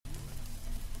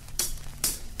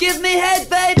Give me head,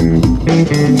 babe! Don't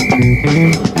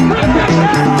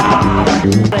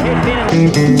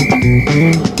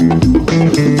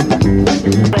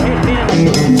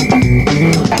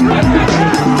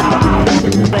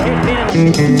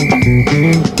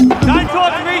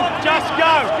talk to me, just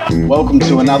go! Welcome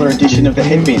to another edition of The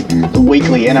Headbin, the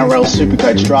weekly NRL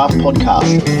Supercoach Draft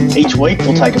podcast. Each week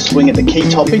we'll take a swing at the key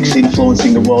topics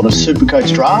influencing the world of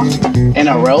Supercoach Draft,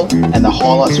 NRL, and the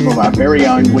highlights from our very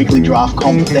own weekly draft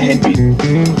comp, The Headbin.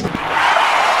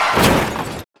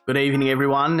 Good evening,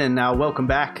 everyone, and welcome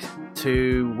back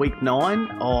to week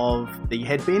 9 of The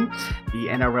Headbin, the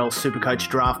NRL Supercoach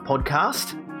Draft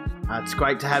podcast. It's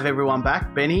great to have everyone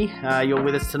back. Benny, you're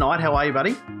with us tonight. How are you,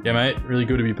 buddy? Yeah, mate. Really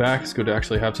good to be back. It's good to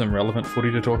actually have some relevant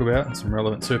footy to talk about and some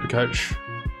relevant Supercoach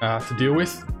to deal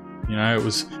with. You know, it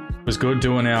was good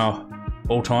doing our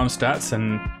all-time stats,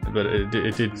 but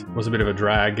it was a bit of a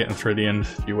drag getting through the end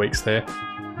few weeks there.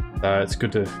 So it's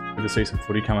good to see some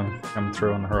footy coming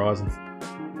through on the horizon.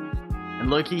 And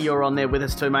Lukey, you're on there with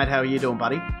us too, mate. How are you doing,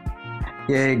 buddy?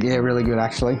 Yeah, really good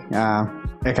actually.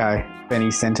 Echo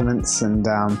Benny's sentiments, and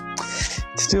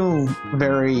still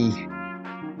very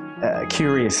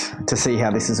curious to see how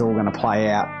this is all going to play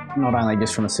out, not only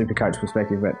just from a Supercoach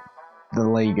perspective, but the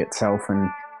league itself, and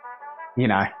you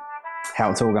know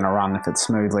how it's all going to run if it's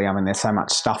smoothly. I mean, there's so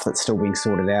much stuff that's still being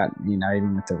sorted out, you know,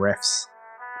 even with the refs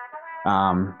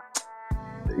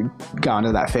going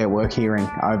to that Fair Work hearing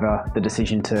over the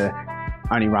decision to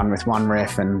only run with one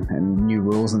ref and new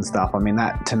rules and stuff. I mean,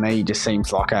 that to me just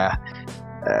seems like a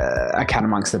cat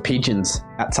amongst the pigeons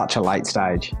at such a late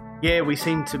stage. Yeah, we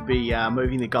seem to be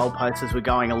moving the goalposts as we're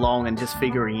going along and just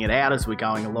figuring it out as we're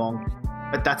going along.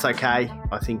 But that's okay.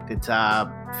 I think that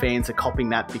fans are copping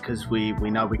that because we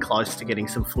know we're close to getting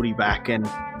some footy back. And,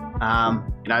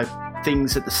 you know,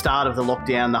 things at the start of the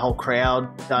lockdown, the whole crowd,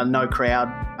 no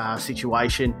crowd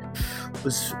situation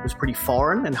was pretty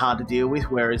foreign and hard to deal with.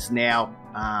 Whereas now,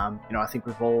 you know, I think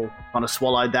we've all kind of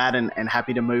swallowed that and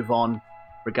happy to move on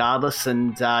regardless.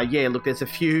 And yeah, look, there's a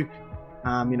few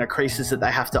you know, creases that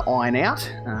they have to iron out.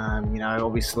 You know,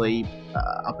 obviously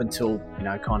up until, you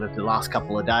know, kind of the last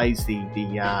couple of days, the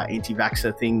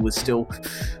anti-vaxxer thing was still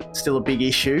a big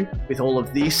issue with all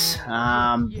of this.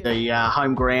 The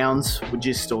home grounds were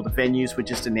just, or the venues were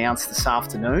just announced this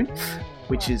afternoon,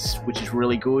 which is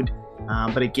really good.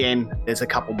 But again, there's a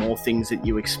couple more things that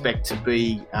you expect to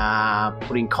be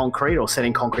put in concrete or set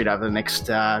in concrete over the next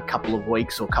couple of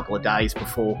weeks or couple of days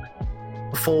before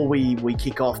we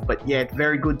kick off. But yeah,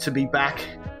 very good to be back,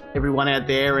 everyone out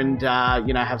there, and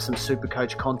you know, have some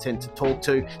Supercoach content to talk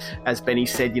to. As Benny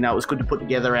said, you know, it was good to put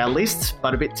together our lists,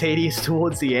 but a bit tedious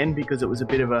towards the end because it was a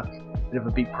bit of a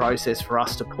big process for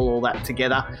us to pull all that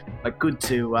together. But good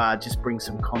to just bring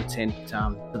some content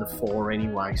to the fore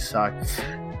anyway. So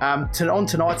on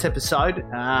tonight's episode,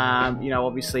 you know,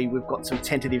 obviously we've got some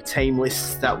tentative team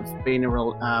lists that have been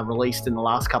released in the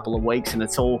last couple of weeks, and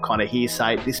it's all kind of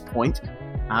hearsay at this point.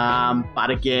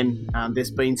 But again, there's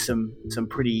been some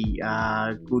pretty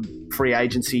good free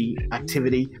agency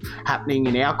activity happening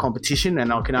in our competition,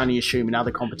 and I can only assume in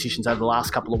other competitions over the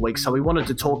last couple of weeks. So we wanted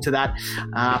to talk to that.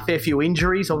 Fair few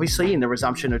injuries, obviously, in the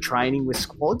resumption of training with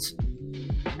squads,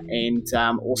 and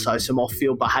also some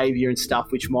off-field behaviour and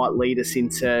stuff, which might lead us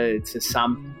into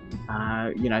some,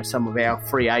 you know, some of our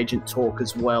free agent talk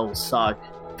as well. So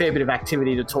fair bit of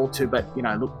activity to talk to, but you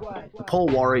know, look, the Paul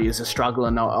Warriors are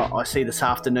struggling. I see this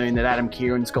afternoon that Adam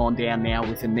Kieran's gone down now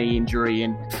with a knee injury,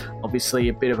 and obviously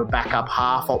a bit of a backup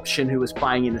half option who was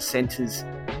playing in the centres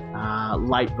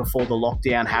late before the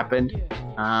lockdown happened.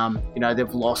 You know,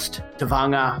 they've lost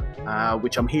Tavanga,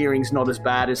 which I'm hearing is not as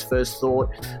bad as first thought.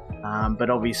 But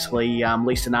obviously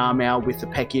Leeson Armour with the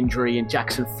pec injury, and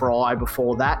Jackson Fry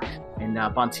before that, and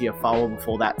Bunty Afoa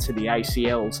before that to the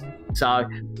ACLs. So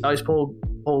those poor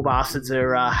bastards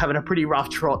are having a pretty rough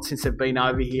trot since they've been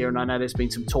over here, and I know there's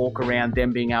been some talk around them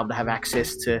being able to have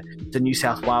access to New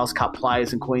South Wales Cup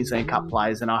players and Queensland Cup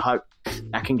players, and I hope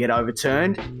that can get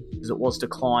overturned because it was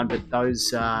declined. But those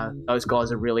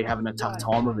guys are really having a tough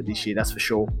time of it this year, that's for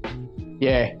sure.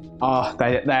 Yeah,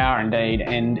 they are indeed,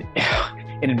 and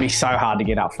it'd be so hard to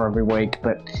get up for every week,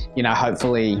 but you know,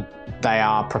 hopefully they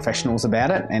are professionals about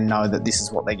it and know that this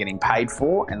is what they're getting paid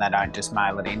for, and they don't just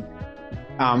mail it in.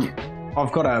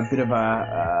 I've got a bit of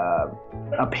a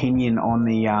opinion on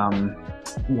the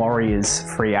Warriors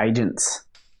free agents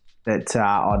that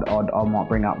I might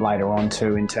bring up later on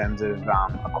too, in terms of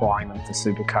acquiring them for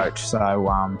Supercoach. So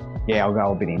yeah, I'll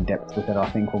go a bit in depth with it, I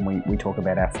think, when we talk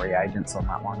about our free agents on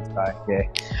that one. So yeah,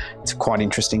 it's a quite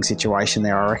interesting situation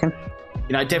there, I reckon.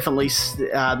 definitely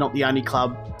not the only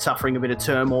club suffering a bit of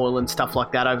turmoil and stuff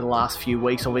like that over the last few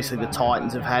weeks. Obviously, the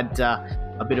Titans have had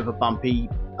a bit of a bumpy,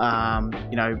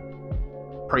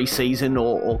 pre-season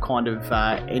or kind of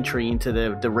entry into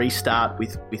the restart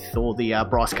with all the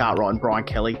Bryce Cartwright and Brian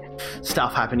Kelly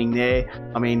stuff happening there.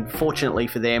 I mean, fortunately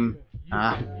for them,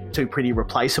 two pretty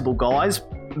replaceable guys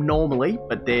normally,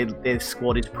 but their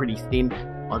squad is pretty thin.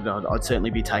 I'd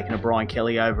certainly be taking a Brian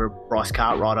Kelly over Bryce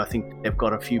Cartwright. I think they've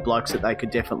got a few blokes that they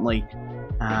could definitely,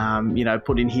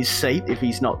 put in his seat if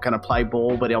he's not going to play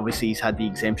ball, but obviously he's had the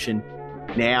exemption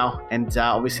now. And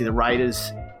obviously the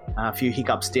Raiders, a few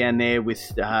hiccups down there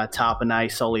with Tarpanay,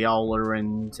 Soliola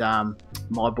and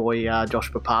my boy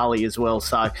Josh Papali as well.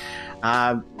 So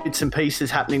bits and pieces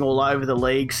happening all over the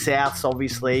league. Souths,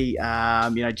 obviously,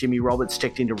 Jimmy Roberts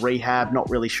checked into rehab. Not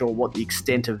really sure what the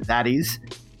extent of that is.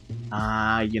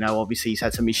 Obviously he's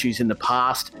had some issues in the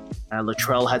past.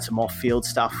 Latrell had some off-field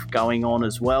stuff going on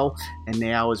as well. And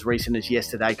now, as recent as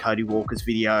yesterday, Cody Walker's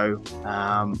video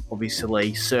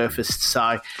obviously surfaced.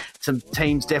 So some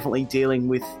teams definitely dealing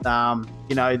with,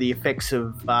 the effects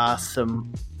of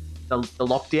the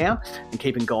lockdown and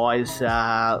keeping guys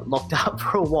locked up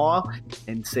for a while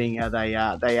and seeing how they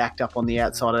act up on the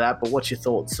outside of that. But what's your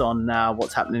thoughts on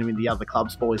what's happening with the other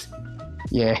clubs, boys?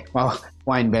 Yeah, well,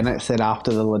 Wayne Bennett said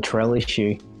after the Latrell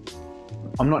issue,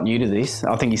 I'm not new to this.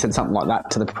 I think he said something like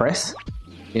that to the press.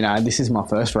 This is my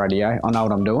first rodeo. I know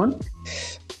what I'm doing.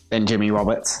 Then Jimmy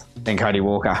Roberts, then Cody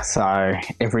Walker. So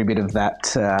every bit of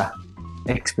that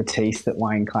expertise that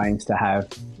Wayne claims to have,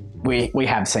 we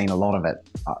have seen a lot of it,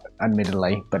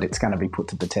 admittedly, but it's going to be put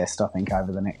to the test, I think,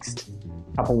 over the next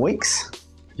couple of weeks.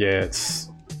 Yeah, it's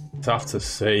tough to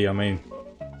see. I mean,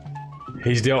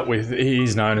 he's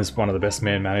known as one of the best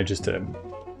man managers to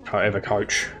ever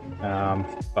coach.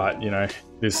 But,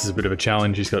 this is a bit of a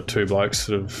challenge. He's got two blokes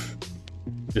sort of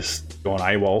just gone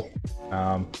AWOL.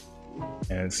 And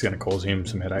it's going to cause him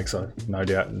some headaches, no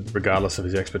doubt, regardless of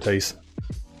his expertise.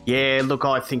 Yeah, look,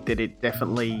 I think that it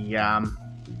definitely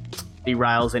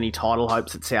derails any title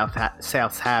hopes that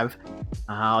Souths have.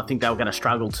 I think they were going to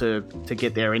struggle to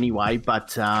get there anyway, but,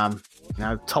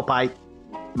 top 8,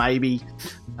 maybe.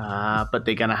 But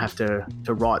they're going to have to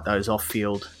right those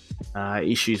off-field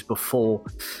issues before,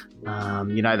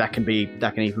 that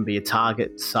can even be a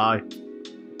target. So,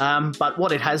 but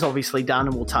what it has obviously done,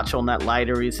 and we'll touch on that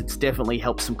later, is it's definitely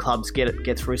helped some clubs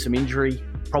get through some injury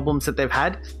problems that they've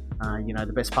had.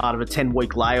 The best part of a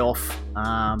 10-week layoff,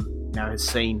 has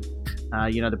seen,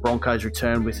 the Broncos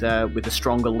return with a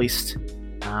stronger list.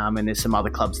 And there's some other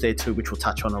clubs there too, which we'll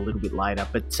touch on a little bit later.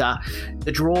 But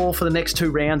the draw for the next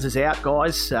 2 rounds is out,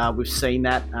 guys. We've seen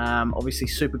that. Obviously,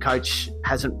 Supercoach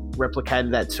hasn't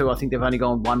replicated that too. I think they've only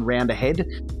gone 1 round ahead.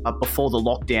 But before the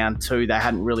lockdown too, they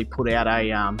hadn't really put out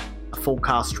a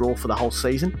full-cast draw for the whole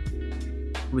season.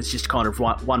 It was just kind of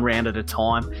 1 round at a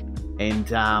time. And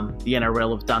the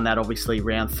NRL have done that, obviously,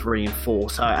 round 3 and 4.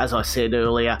 So as I said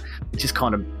earlier, it just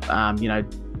kind of,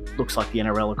 looks like the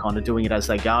NRL are kind of doing it as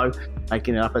they go,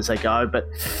 making it up as they go. But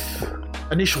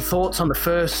initial thoughts on the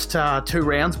first 2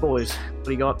 rounds, boys? What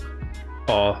do you got?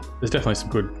 Oh, there's definitely some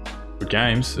good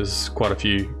games. There's quite a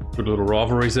few good little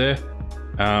rivalries there.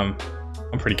 I'm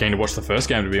pretty keen to watch the first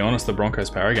game, to be honest. The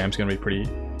Broncos-Parra game is going to be pretty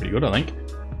good, I think.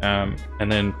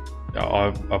 And then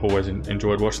I've always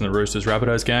enjoyed watching the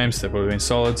Roosters-Rabbitohs games. They've always been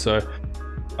solid. So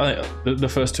I think the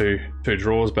first two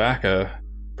draws back are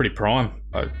pretty prime.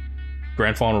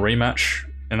 Grand final rematch,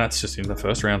 and that's just in the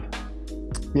first round.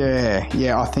 Yeah,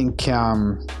 I think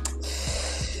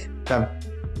they've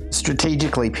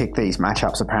strategically picked these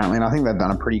matchups apparently, and I think they've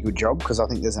done a pretty good job because I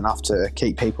think there's enough to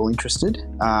keep people interested,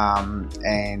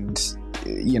 and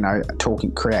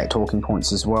create talking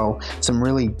points as well. Some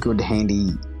really good, handy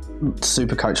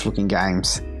Supercoach looking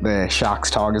games. The Sharks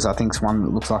Tigers, I think, is one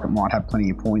that looks like it might have plenty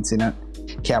of points in it.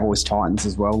 Cowboys Titans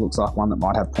as well looks like one that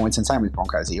might have points, and same with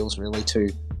Broncos Eels, really, two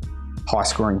high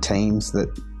scoring teams that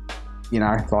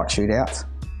like shootouts.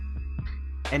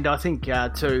 And I think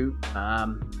too,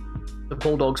 the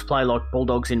Bulldogs play like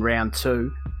Bulldogs in round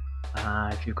 2.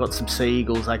 If you've got some Sea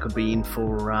Eagles, they could be in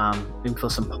for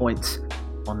some points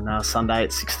on Sunday at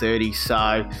 6:30.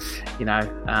 So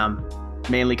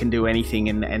Manly can do anything,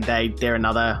 and they're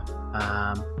another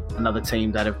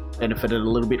team that have benefited a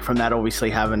little bit from that. Obviously,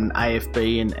 having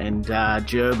AFB and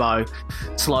Gerbo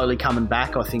slowly coming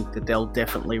back, I think that they'll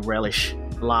definitely relish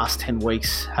the last 10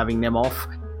 weeks having them off,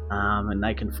 and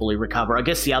they can fully recover. I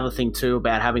guess the other thing too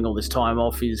about having all this time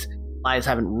off is players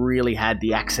haven't really had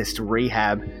the access to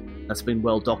rehab that's been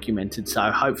well documented.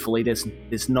 So hopefully there's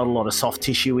not a lot of soft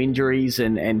tissue injuries,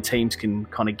 and teams can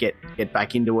kind of get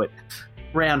back into it.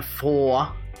 Round 4,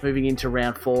 moving into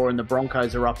round 4, and the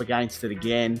Broncos are up against it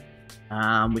again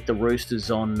with the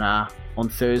Roosters on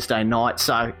Thursday night.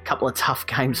 So a couple of tough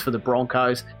games for the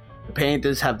Broncos. The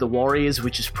Panthers have the Warriors,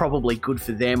 which is probably good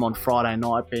for them on Friday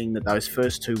night, being that those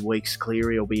first 2 weeks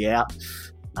Cleary will be out,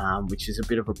 which is a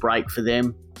bit of a break for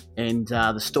them. And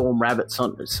the Storm Rabbits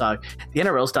on. So the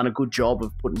NRL's done a good job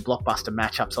of putting blockbuster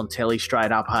matchups on telly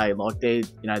straight up. Hey, like they've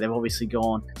obviously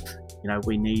gone.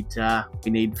 We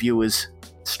need viewers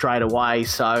straight away.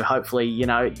 So hopefully, you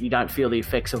don't feel the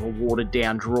effects of a watered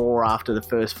down draw after the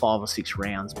first 5 or 6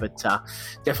 rounds. But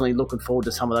definitely looking forward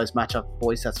to some of those matchups,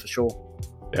 boys. That's for sure.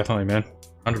 Definitely, man.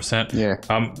 100%. Yeah.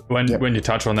 When you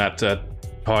touch on that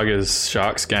Tigers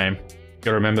Sharks game, you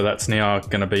got to remember that's now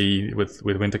going to be with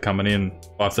winter coming in.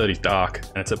 5:30's dark,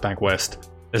 and it's at Bank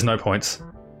West. There's no points,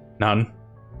 none.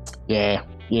 Yeah,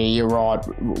 you're right.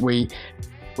 We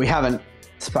haven't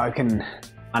spoken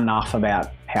enough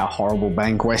about how horrible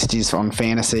Bank West is on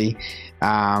fantasy.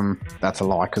 That's a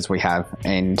lie, because we have,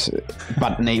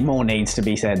 but more needs to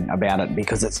be said about it,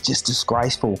 because it's just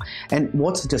disgraceful. And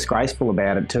what's disgraceful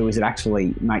about it too is it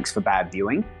actually makes for bad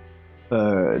viewing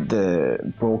for the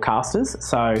broadcasters.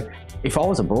 So if I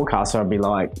was a broadcaster, I'd be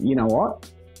like, you know what?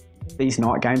 These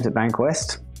night games at Bank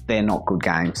West, they're not good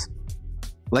games.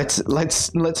 Let's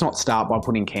not start by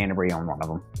putting Canterbury on one of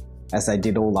them, as they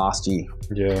did all last year.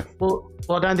 Yeah. Well,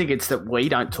 I don't think it's that we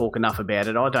don't talk enough about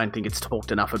it. I don't think it's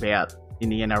talked enough about in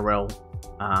the NRL,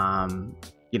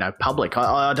 public.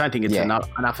 I don't think it's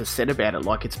enough is said about it.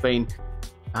 Like, it's been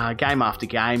game after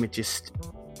game.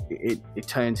 It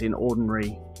turns in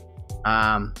ordinary,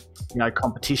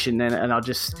 competition. And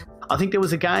I think there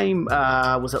was a game,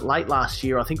 was it late last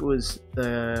year? I think it was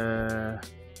the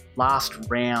last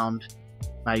round,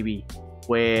 maybe,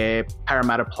 where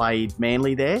Parramatta played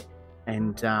Manly there,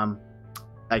 and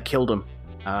they killed them.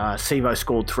 Sivo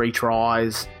scored 3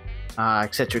 tries,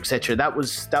 etc., etc. That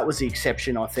was the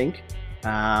exception, I think,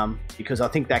 because I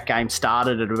think that game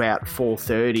started at about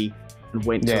 4:30 and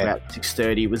went to about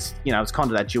 6:30. It was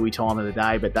kind of that dewy time of the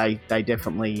day, but they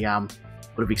definitely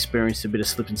would have experienced a bit of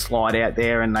slip and slide out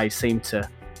there, and they seem to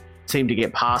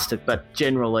get past it. But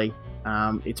generally,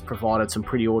 it's provided some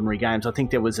pretty ordinary games. I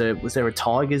think was there a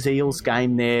Tigers Eels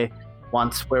game there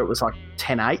once where it was like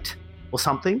 10-8 or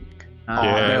something.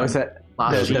 There was a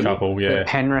couple. The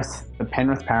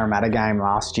Penrith Parramatta game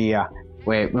last year,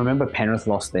 where, remember, Penrith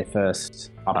lost their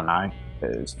first, I don't know,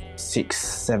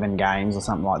 6-7 games or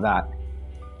something like that.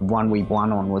 The one we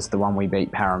won on was the one we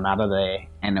beat Parramatta there,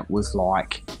 and it was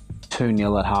like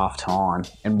 2-0 at half time,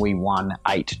 and we won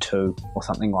 8-2 or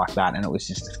something like that, and it was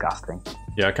just disgusting.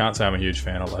 Yeah, I can't say I'm a huge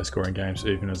fan of low scoring games,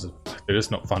 even as they're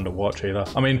just not fun to watch either.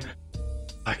 I mean,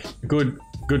 like, good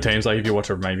teams, like if you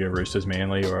watch maybe a Roosters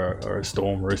Manly or a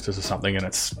Storm Roosters or something, and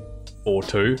it's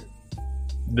 4-2,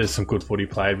 there's some good footy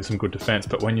played with some good defence.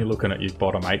 But when you're looking at your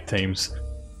bottom 8 teams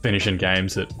finishing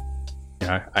games at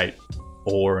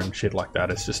 8-4 and shit like that,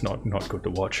 it's just not good to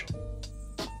watch.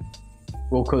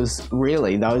 Well, because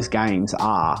really those games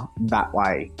are that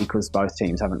way because both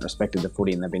teams haven't respected the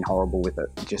footy and they've been horrible with it.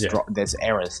 There's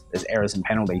errors and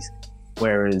penalties,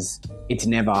 whereas it's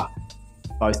never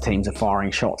both teams are firing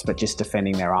shots but just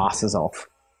defending their asses off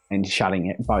and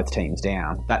shutting both teams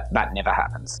down. That never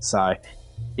happens. So,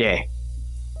 yeah,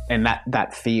 and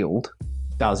that field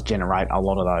does generate a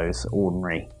lot of those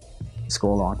ordinary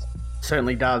scorelines.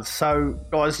 Certainly does. So,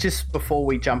 guys, just before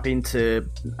we jump into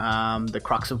the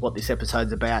crux of what this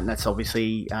episode's about, and that's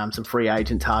obviously some free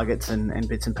agent targets and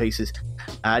bits and pieces,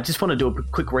 just want to do a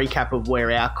quick recap of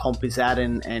where our comp is at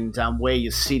and where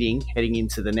you're sitting heading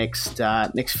into the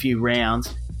next few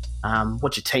rounds,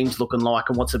 what your team's looking like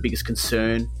and what's the biggest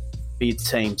concern for your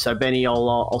team. So, Benny,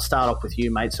 I'll start off with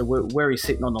you, mate. So, where are you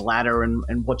sitting on the ladder and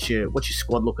what's your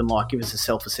squad looking like? Give us a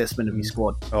self-assessment of your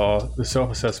squad. Oh, the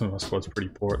self-assessment of my squad's pretty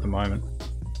poor at the moment.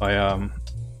 I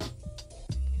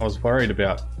was worried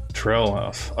about Trell.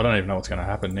 I don't even know what's going to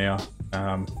happen now.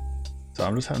 So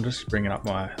I'm just bringing up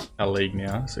our league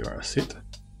now, see where I sit.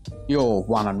 You're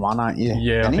 1-1, aren't you?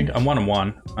 Yeah, Benny? I think I'm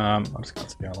 1-1. I just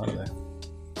can't see our ladder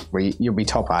there. You'll be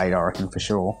top 8, I reckon, for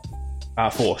sure.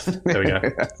 Fourth. There we go.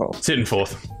 Sitting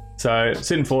fourth. So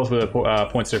sitting fourth with a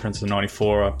points difference of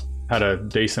 94. I had a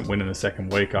decent win in the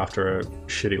second week after a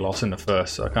shitty loss in the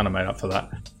first, so I kind of made up for that.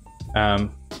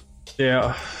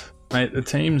 Yeah, mate, the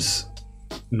team's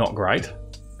not great.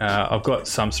 I've got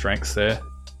some strengths there.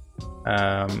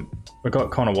 We've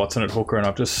got Connor Watson at hooker, and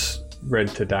I've just read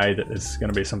today that there's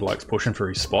going to be some blokes pushing for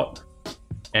his spot.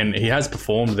 And he has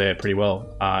performed there pretty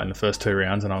well in the first 2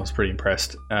 rounds, and I was pretty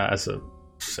impressed as a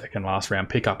second last round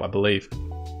pickup, I believe.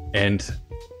 And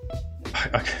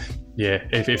yeah,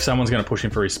 if someone's going to push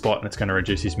him for his spot and it's going to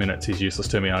reduce his minutes, he's useless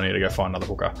to me. I need to go find another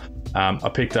hooker. I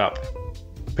picked up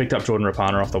Jordan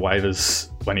Rapana off the waivers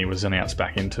when he was announced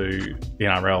back into the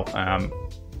NRL.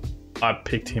 I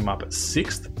picked him up at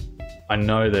 6th. I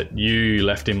know that you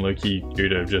left him, Lukey, due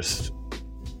to just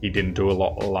he didn't do a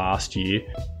lot last year,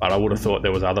 but I would have thought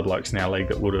there was other blokes in our league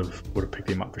that would have picked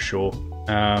him up for sure.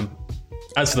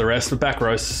 As for the rest, the back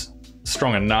row's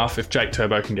strong enough. If Jake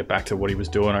Turbo can get back to what he was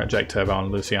doing, Jake Turbo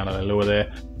and Luciano Leilua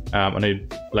there. I need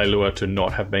Leilua to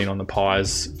not have been on the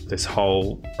pies this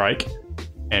whole break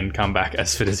and come back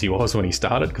as fit as he was when he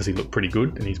started, because he looked pretty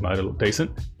good and his motor looked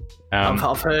decent.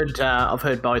 I've heard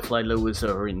both Leiluas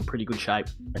are in pretty good shape.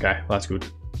 Okay, well, that's good.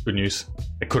 Good news.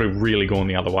 It could have really gone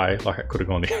the other way. Like, it could have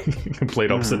gone the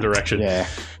complete opposite direction. Yeah.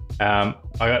 I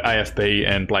got AFB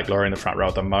and Blake Laurie in the front row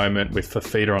at the moment with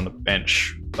Fafita on the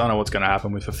bench. Don't know what's going to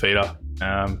happen with Fafita.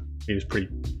 He was pretty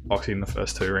boxy in the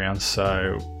first 2 rounds,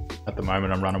 so at the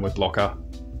moment I'm running with Locker.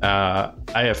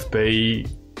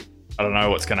 AFB, I don't know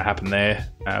what's going to happen there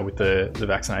with the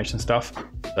vaccination stuff.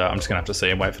 So I'm just going to have to see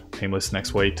and wait for the team list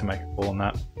next week to make a call on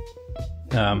that.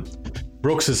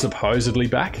 Brooks is supposedly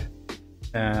back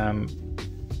when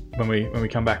we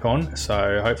come back on,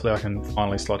 so hopefully I can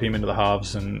finally slot him into the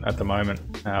halves. And at the moment,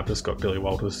 I've just got Billy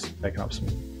Walters taking up some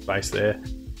space there.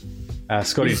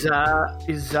 Scotty, is he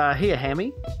a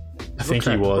hammy? I think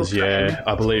he was. Yeah,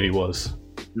 I believe he was.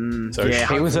 So yeah,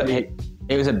 he was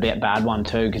a bit bad one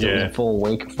too, because it was a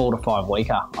 4 to 5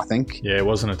 weeker, I think. Yeah, it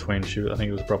wasn't a twin shoot. I think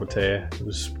it was a proper tear. It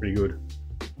was pretty good.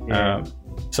 Yeah.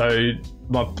 So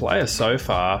my player so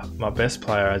far, my best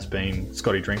player has been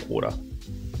Scotty Drinkwater.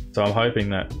 So I'm hoping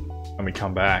that when we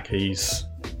come back, he's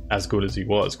as good as he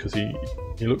was, because he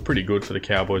looked pretty good for the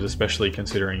Cowboys, especially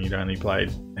considering he'd only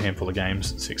played a handful of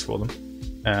games, 6 for them.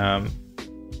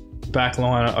 Back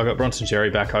line, I got Bronson Jerry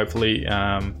back, hopefully.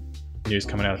 News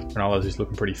coming out of Cronulla, he's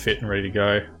looking pretty fit and ready to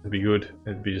go. It'd be good.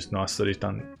 It'd be just nice that he's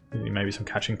done maybe some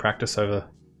catching practice over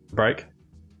the break.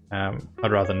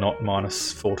 I'd rather not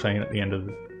minus 14 at the end of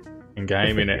the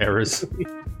game in errors.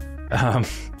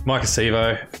 Mike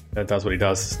Acevo does what he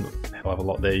does. There's not a hell of a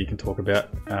lot there you can talk about.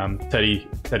 Teddy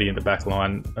in the back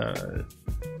line,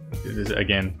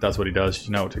 again, does what he does.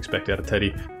 You know what to expect out of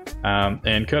Teddy.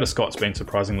 And Curtis Scott's been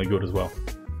surprisingly good as well.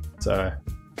 So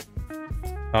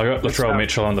I got Latrell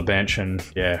Mitchell on the bench, and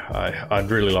yeah, I'd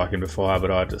really like him to fire,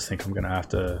 but I just think I'm going to have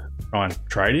to try and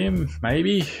trade him,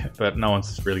 maybe. But no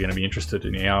one's really going to be interested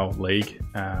in our league.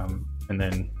 And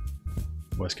then,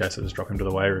 worst case, I'll just drop him to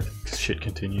the waiver if shit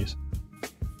continues.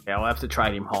 Yeah, I'll have to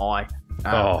trade him high.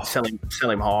 Sell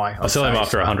him high. I'll sell him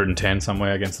after 110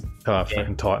 somewhere against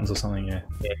fucking Titans or something. Yeah.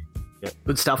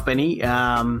 Good stuff, Benny.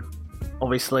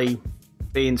 Obviously,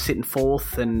 being sitting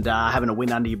 4th and having a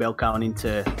win under your belt going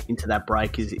into that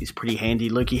break is pretty handy.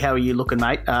 Lukey, how are you looking,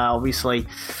 mate? Obviously,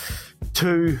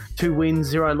 two wins,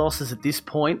 0 losses at this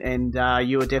point, and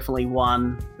you are definitely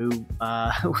one who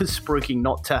was spruiking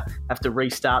not to have to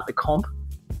restart the comp.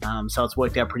 So it's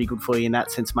worked out pretty good for you in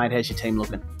that sense, mate. How's your team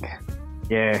looking?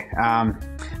 Yeah.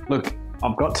 Look,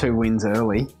 I've got 2 wins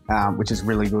early, which is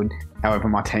really good. However,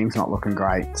 my team's not looking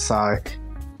great. So,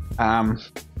 I'm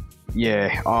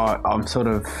sort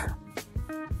of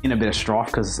in a bit of strife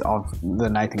because of the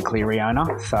Nathan Cleary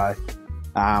owner. So,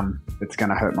 it's going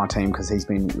to hurt my team because he's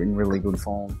been in really good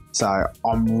form. So,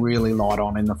 I'm really light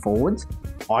on in the forwards.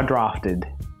 I drafted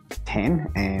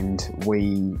 10 and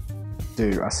we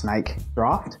do a snake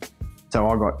draft. So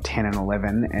I got 10 and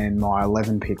 11, and my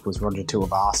 11 pick was Roger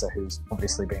Tuivasa, who's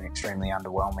obviously been extremely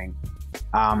underwhelming.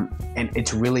 And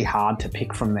it's really hard to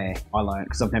pick from there, I learned,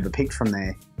 because I've never picked from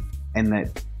there. And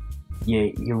that,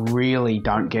 you really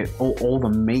don't get all the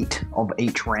meat of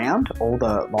each round, all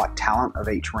the talent of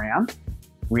each round.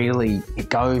 Really, it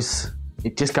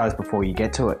just goes before you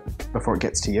get to it, before it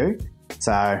gets to you.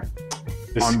 So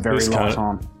I'm very light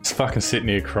on. He's fucking sitting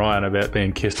here crying about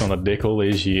being kissed on the dick all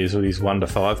these years with his 1 to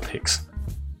 5 picks.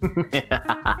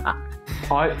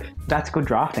 That's good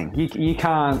drafting. You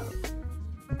can't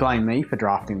blame me for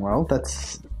drafting well.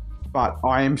 But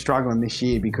I am struggling this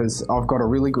year because I've got a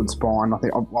really good spine. I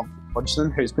think I've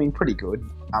Hodgson, who's been pretty good.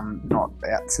 Not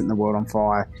out setting the world on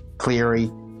fire.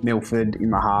 Cleary, Milford in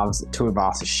my halves,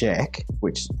 Tuivasa, Sheck,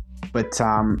 But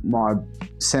my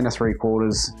centre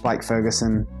 3/4, Blake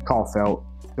Ferguson, Kyle Felt,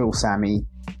 Bill Sammy,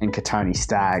 and Katoni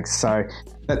Staggs. So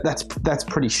that's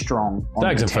pretty strong.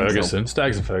 Staggs and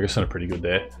Ferguson are pretty good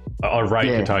there. I rate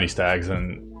Katoni Staggs,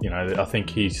 and I think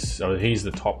he's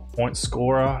the top point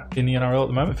scorer in the NRL at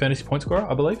the moment, fantasy point scorer,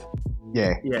 I believe.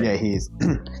 Yeah, he is.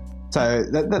 So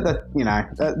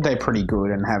they're pretty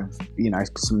good and have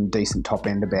some decent top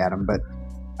end about them. But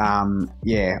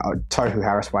Tohu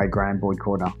Harris, Wade Graham, Boyd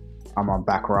Cordner. I'm on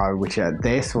back row, which are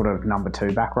they're sort of number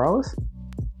 2 back rowers.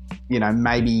 You know,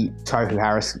 maybe Tohu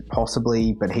Harris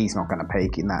possibly, but he's not going to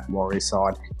peak in that Warriors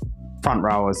side. Front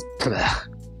rowers,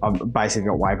 I've basically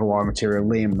got waiver wire material.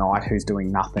 Liam Knight, who's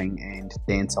doing nothing, and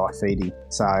Dan Saifidi.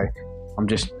 So I'm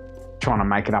just trying to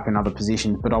make it up in other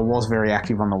positions. But I was very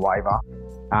active on the waiver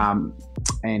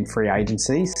and free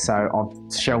agencies. So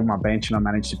I've shelled my bench and I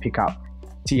managed to pick up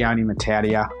Tioni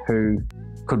Matautia, who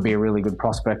could be a really good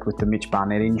prospect with the Mitch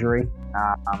Barnett injury.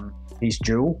 He's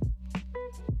dual.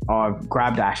 I've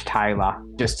grabbed Ash Taylor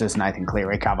just as Nathan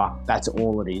Cleary cover. That's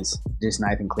all it is, just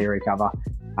Nathan Cleary cover.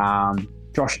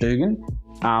 Josh Dugan.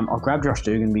 I've grabbed Josh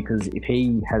Dugan because if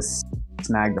he has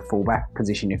snagged the fullback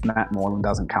position, if Matt Moylan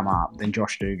doesn't come up, then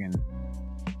Josh Dugan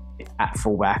at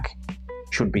fullback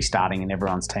should be starting in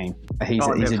everyone's team. He's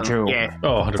a dual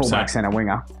fullback centre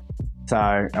winger. So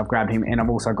I've grabbed him, and I've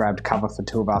also grabbed cover for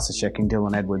Tuivasa-Sheck and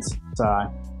Dylan Edwards. So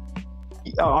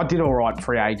I did all right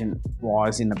free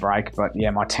agent-wise in the break, but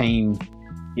yeah, my team,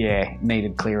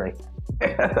 needed Cleary.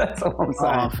 That's all I'm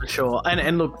saying. Oh, for sure.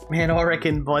 And look, man, I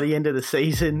reckon by the end of the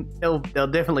season, there'll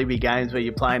definitely be games where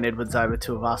you're playing Edwards over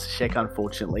Tuivasa-Sheck,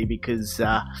 unfortunately, because,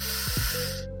 the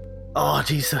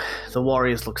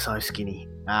Warriors look so skinny.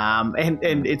 And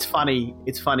it's funny.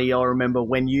 I remember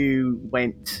when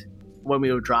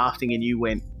we were drafting and you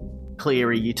went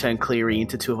Cleary, you turned Cleary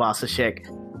into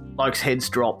Tuivasa-Sheck. Blokes' heads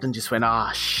dropped and just went,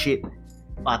 shit.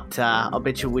 But I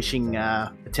bet you're wishing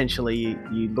potentially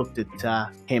you looked at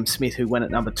Cam Smith, who went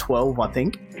at number 12, I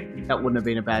think. That wouldn't have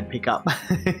been a bad pickup.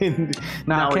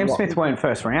 No, Cam Smith went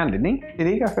first round, didn't he? Did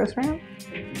he go first round?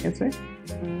 Cam Smith?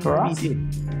 For us?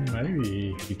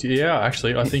 Maybe he did. Yeah,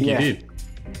 actually, I think he did.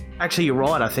 Actually, you're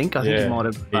right, I think. I think he might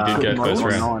have. He did go first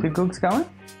round. Did Googs go in?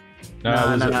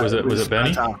 No, was it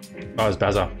Benny? Oh, it was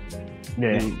Bazza.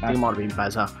 Yeah. He might have been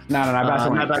Bazza. No,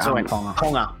 Bazza went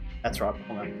Ponga. That's right,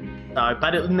 Ponga. No,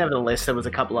 but nevertheless, there was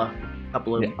a couple of.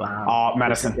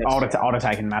 Madison. I'd have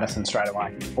taken Madison straight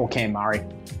away, or Cam Murray.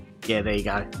 Yeah, there you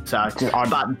go. So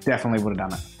I definitely would have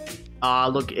done it.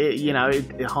 Look,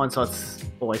 hindsight's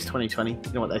always 20/20.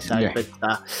 You know what they say. Yeah. But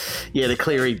the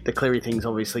Cleary thing's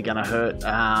obviously going to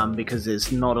hurt because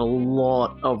there's not a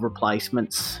lot of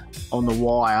replacements on the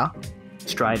wire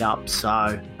straight up.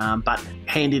 So, but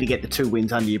handy to get the 2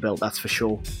 wins under your belt, that's for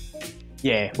sure.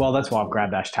 Yeah, well, that's why I've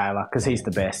grabbed Ash Taylor, because he's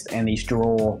the best, and his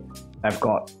draw, they've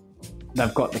got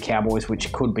the Cowboys,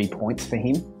 which could be points for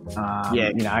him.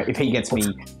 If he gets me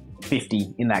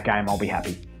 50 in that game, I'll be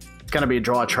happy. It's going to be a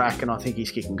dry track, and I think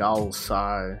he's kicking goals.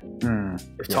 So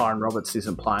if Tyron Roberts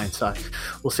isn't playing, so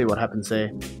we'll see what happens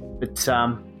there. But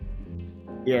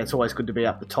it's always good to be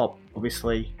up the top.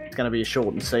 Obviously, it's going to be a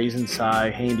shortened season, so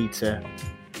handy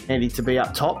to be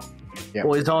up top. Yep.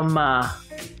 Boys,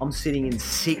 I'm sitting in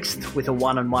 6th with a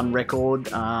 1-1 record,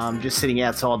 just sitting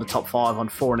outside the top 5 on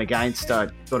for and against. I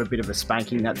got a bit of a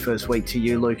spanking that first week to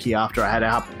you, Lukey, after I had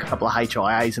a couple of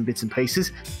HIAs and bits and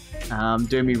pieces.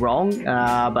 Do me wrong,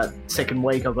 but second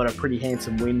week I got a pretty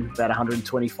handsome win, about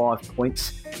 125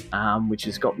 points, which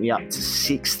has got me up to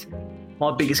 6th.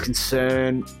 My biggest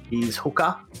concern is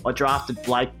hooker. I drafted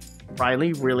Blake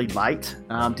Brayley really late.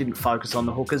 Didn't focus on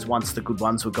the hookers once the good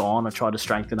ones were gone. I tried to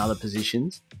strengthen other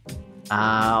positions.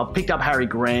 I picked up Harry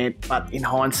Grant, but in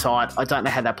hindsight, I don't know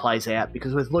how that plays out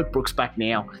because with Luke Brooks back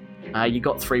now, you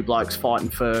got 3 blokes fighting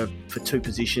for 2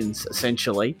 positions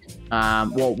essentially.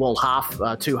 Two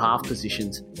half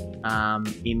positions.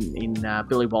 In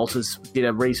Billy Walters did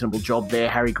a reasonable job there.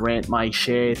 Harry Grant may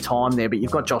share time there, but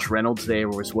you've got Josh Reynolds there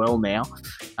as well now.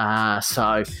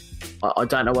 So I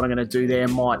don't know what I'm going to do there.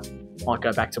 Might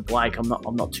go back to Blake. I'm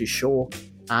not too sure.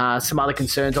 Some other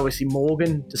concerns, obviously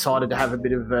Morgan decided to have a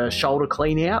bit of a shoulder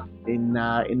clean out in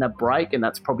that break, and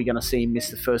that's probably going to see him miss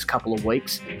the first couple of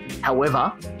weeks.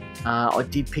 However, I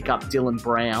did pick up Dylan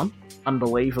Brown,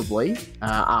 unbelievably,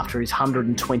 after his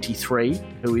 123,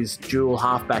 who is dual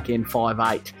halfback end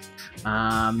 5'8".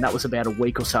 That was about a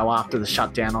week or so after the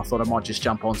shutdown. I thought I might just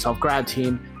jump on. So I've grabbed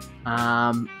him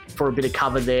for a bit of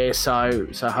cover there. So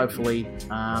hopefully,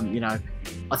 I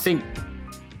think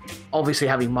obviously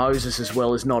having Moses as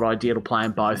well is not ideal to play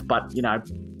in both, but,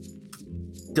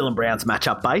 Dylan Brown's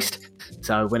matchup based.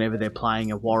 So whenever they're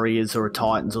playing a Warriors or a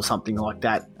Titans or something like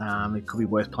that, it could be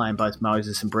worth playing both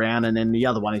Moses and Brown. And then the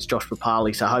other one is Josh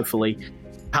Papali. So hopefully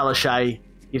Palaszczuk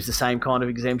gives the same kind of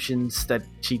exemptions that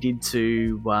she did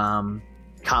to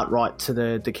Cartwright to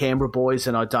the Canberra boys.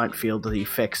 And I don't feel the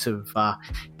effects of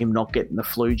him not getting the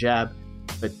flu jab.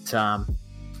 But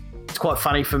it's quite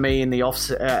funny for me in the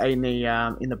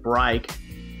break.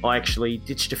 I actually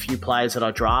ditched a few players that I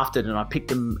drafted and I picked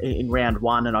them in round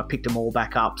 1 and I picked them all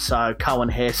back up. So Cohen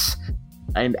Hess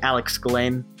and Alex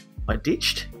Glenn I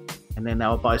ditched. and then they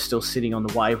were both still sitting on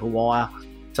the waiver wire.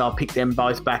 So I picked them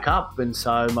both back up, and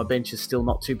so my bench is still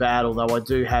not too bad, although I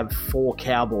do have 4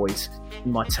 Cowboys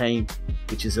in my team,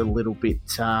 which is a little bit,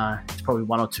 it's probably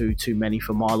 1 or 2 too many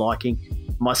for my liking.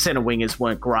 My centre wingers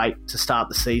weren't great to start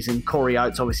the season. Corey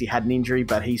Oates obviously had an injury,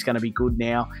 but he's going to be good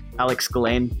now. Alex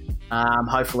Glenn,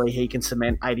 hopefully he can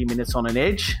cement 80 minutes on an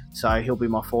edge, so he'll be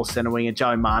my 4th centre winger.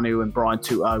 Joe Manu and Brian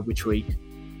Tuo, which we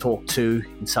talked to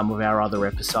in some of our other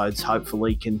episodes,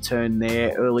 hopefully can turn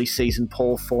their early season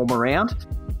poor form around.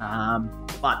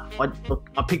 But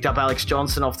I picked up Alex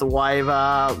Johnson off the waiver.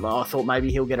 I thought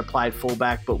maybe he'll get a play at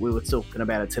fullback, but we were talking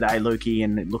about it today, Lukey,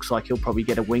 and it looks like he'll probably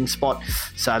get a wing spot.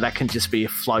 So that can just be a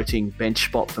floating bench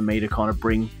spot for me to kind of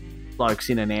bring blokes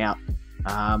in and out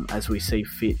as we see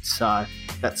fit. So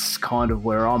that's kind of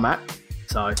where I'm at.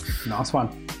 So nice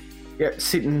one. Yeah,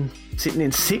 sitting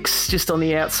in 6, just on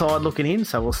the outside looking in.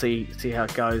 So we'll see how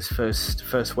it goes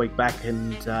first week back,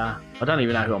 and I don't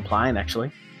even know who I'm playing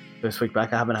actually. First week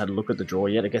back, I haven't had a look at the draw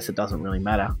yet. I guess it doesn't really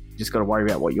matter. You just got to worry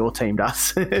about what your team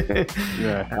does.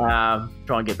 Yeah.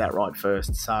 Try and get that right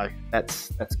first. So that's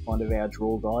kind of our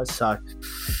draw, guys. So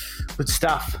good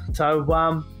stuff. So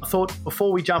I thought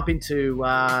before we jump into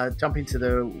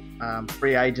the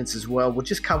free agents as well, we'll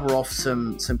just cover off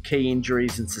some key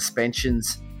injuries and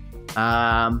suspensions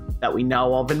that we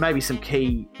know of, and maybe some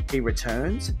key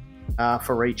returns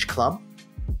for each club.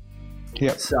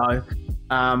 Yep. So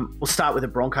we'll start with the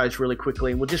Broncos really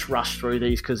quickly, and we'll just rush through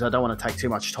these because I don't want to take too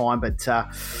much time. But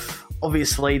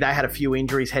obviously, they had a few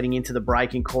injuries heading into the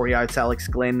break in Corey Oates, Alex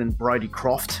Glenn, and Brodie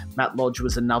Croft. Matt Lodge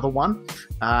was another one,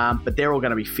 but they're all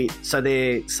going to be fit, so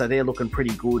they're looking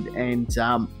pretty good. And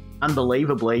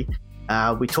unbelievably,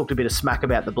 we talked a bit of smack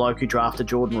about the bloke who drafted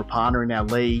Jordan Rapana in our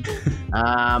league.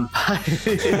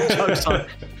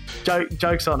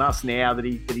 Jokes on us now that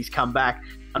he's come back.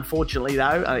 Unfortunately,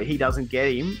 though, he doesn't get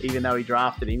him, even though he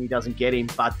drafted him. He doesn't get him.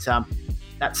 But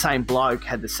that same bloke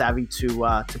had the savvy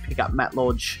to pick up Matt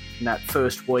Lodge in that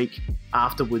first week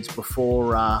afterwards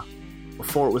before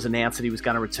it was announced that he was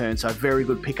going to return. So a very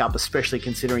good pickup, especially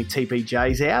considering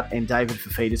TPJ's out and David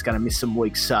Fafita's going to miss some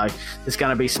weeks. So there's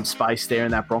going to be some space there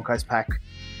in that Broncos pack,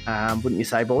 wouldn't you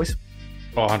say, boys?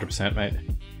 Oh, 100%, mate.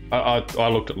 I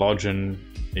looked at Lodge and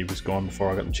he was gone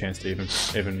before I got the chance to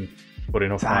even put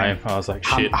in off my name. I was like,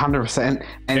 shit. 100%.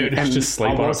 And just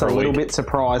sleep I on was it for a little week. bit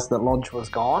surprised that Lodge was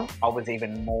gone. I was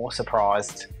even more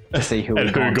surprised to see who and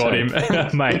was who gone got to.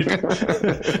 him, mate.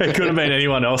 It could have been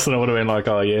anyone else, and I would have been like,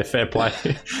 oh yeah, fair play.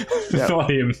 Not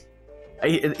him.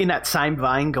 In that same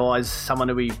vein, guys, someone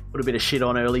who we put a bit of shit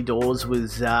on early doors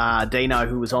was Dino,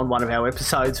 who was on one of our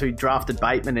episodes, who drafted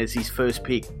Bateman as his first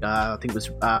pick. I think it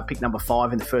was pick number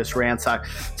 5 in the first round. So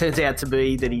turns out to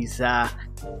be that he's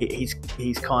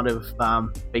kind of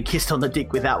been kissed on the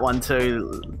dick with that one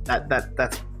too.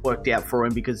 That's worked out for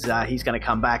him because he's going to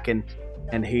come back and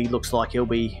he looks like he'll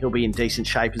be in decent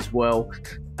shape as well.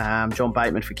 John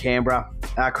Bateman for Canberra.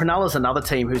 Cronulla's another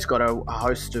team who's got a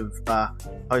host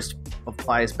of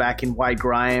players back in Wade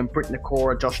Graham, Britton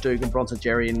Nakora, Josh Dugan, Bronson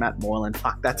Jerry, and Matt Moylan.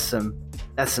 Fuck, that's some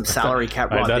salary cap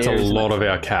right that's there. That's a lot of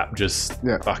our cap just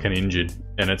fucking injured,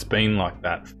 and it's been like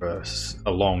that for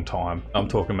a long time. I'm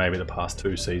talking maybe the past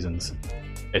 2 seasons.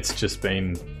 It's just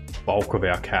been bulk of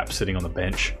our cap sitting on the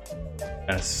bench,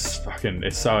 and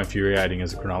it's so infuriating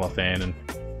as a Cronulla fan. And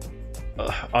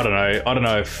I don't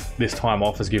know if this time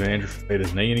off has given Andrew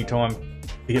Fafita's knee any time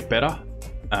to get better,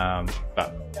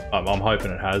 but I'm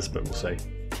hoping it has, but we'll see.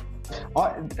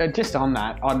 Just on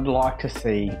that, I'd like to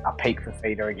see a peak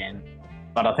Fafita again,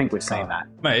 but I think we've seen that.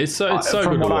 Mate, it's so from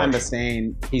good what to I watch.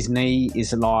 understand, his knee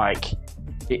is like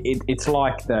it's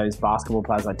like those basketball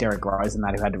players like Derek Rose and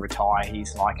that who had to retire.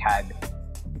 He's like had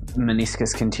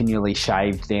meniscus continually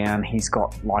shaved down. He's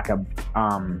got like a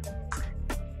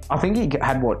I think he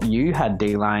had what you had,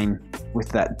 D-Lane, with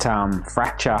that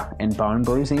fracture and bone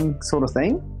bruising sort of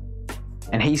thing.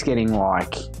 And he's getting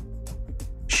like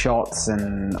shots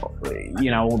and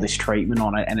all this treatment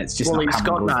on it, and it's just not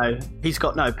coming good. He's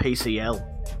got no PCL.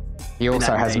 He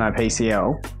also has no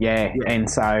PCL. Yeah. And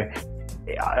so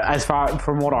as far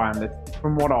from what I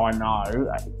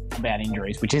know about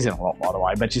injuries, which isn't a lot by the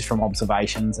way, but just from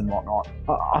observations and whatnot,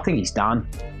 I think he's done.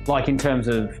 Like in terms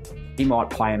of he might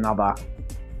play another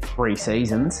 3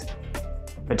 seasons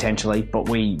potentially, but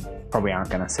we probably aren't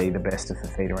going to see the best of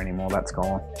Fafita anymore. That's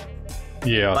gone.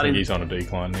 Yeah, I think he's on a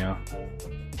decline now.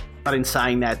 But in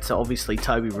saying that, obviously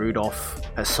Toby Rudolph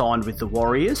has signed with the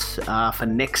Warriors for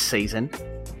next season.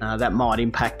 That might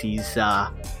impact his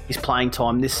playing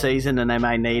time this season, and they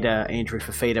may need Andrew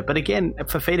Fafita. But again,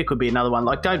 Fafita could be another one.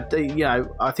 Like,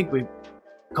 I think we've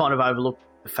kind of overlooked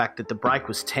the fact that the break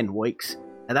was 10 weeks,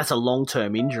 And that's a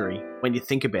long-term injury when you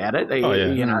think about it. Oh,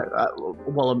 yeah.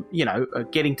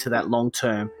 Getting to that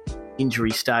long-term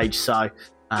injury stage. So,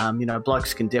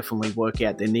 blokes can definitely work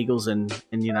out their niggles and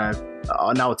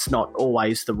I know it's not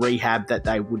always the rehab that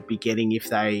they would be getting if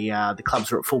the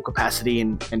clubs are at full capacity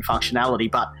and functionality,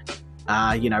 but,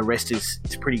 rest is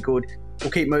pretty good.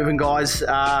 We'll keep moving, guys.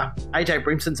 AJ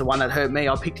Brimson's the one that hurt me.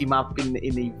 I picked him up in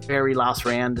the very last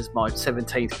round as my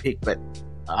 17th pick, but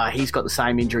he's got the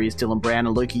same injury as Dylan Brown.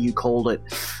 And Lukey, you called it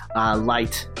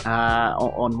late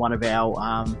on one of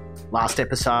our last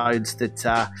episodes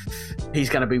that he's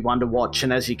going to be one to watch.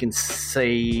 And as you can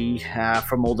see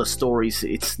from all the stories,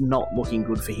 it's not looking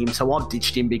good for him. So I've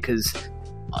ditched him because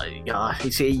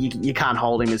you can't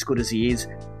hold him as good as he is.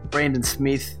 Brandon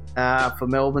Smith for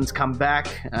Melbourne's come back.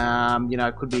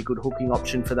 Could be a good hooking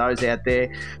option for those out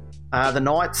there. The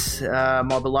Knights,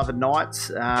 my beloved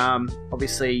Knights,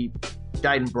 obviously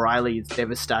Jaden Brayley is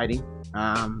devastating.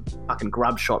 Fucking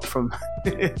grub shot from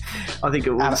I think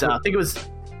it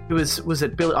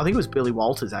was Billy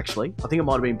Walters, actually. I think it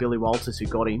might have been Billy Walters who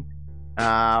got him.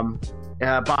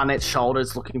 Barnett's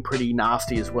shoulder's looking pretty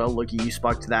nasty as well. Lukey, you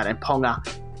spoke to that. And Ponga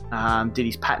did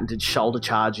his patented shoulder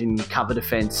charge in cover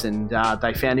defence, and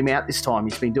they found him out this time.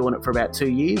 He's been doing it for about 2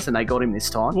 years, and they got him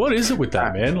this time. What is it with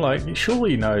that, man? Like,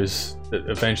 surely he knows that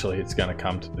eventually it's going to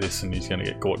come to this and he's going to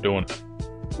get caught doing it.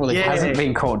 Well, he hasn't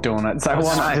been caught doing it, so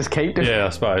why not just keep doing it? Yeah, I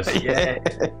suppose.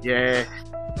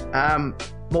 Yeah.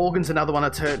 Morgan's another one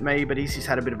that's hurt me, but he's just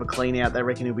had a bit of a clean out. They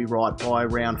reckon he'll be right by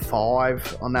round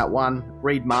 5 on that one.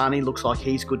 Reid Marnie looks like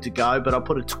he's good to go, but I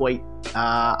put a tweet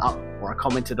up, or I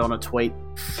commented on a tweet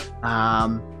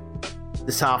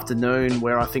this afternoon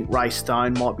where I think Ray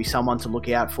Stone might be someone to look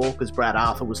out for, because Brad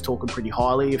Arthur was talking pretty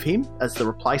highly of him as the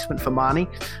replacement for Marnie.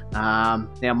 Now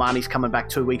Marnie's coming back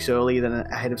 2 weeks earlier than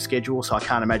ahead of schedule, so I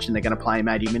can't imagine they're going to play him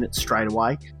 80 minutes straight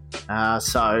away.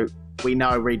 So we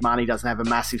know Reid Marnie doesn't have a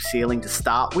massive ceiling to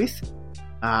start with.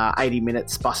 80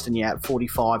 minutes busting you out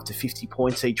 45 to 50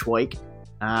 points each week.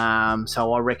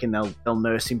 So I reckon they'll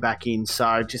nurse him back in.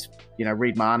 So just,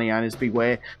 Reid Marnie owners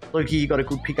beware. Lukey, you got a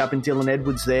good pickup in Dylan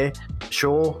Edwards there,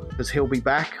 sure, because he'll be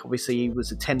back. Obviously, he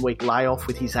was a 10-week layoff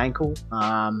with his ankle.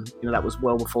 That was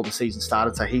well before the season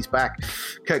started, so he's back.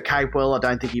 Kurt Capewell, I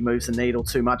don't think he moves the needle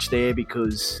too much there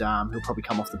because he'll probably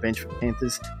come off the bench for the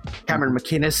Panthers. Cameron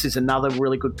McInnes is another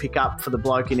really good pickup for the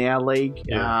bloke in our league.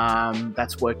 Yeah.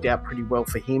 That's worked out pretty well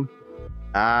for him.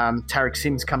 Tarek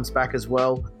Sims comes back as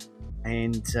well.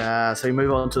 And so we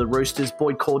move on to the Roosters.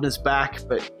 Boyd Cordner's back,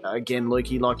 but again,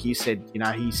 Lukey, like you said,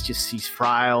 he's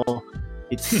frail.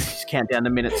 It's count down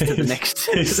the minutes to the next,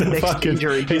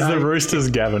 injury. He's the Roosters'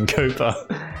 Gavin Cooper.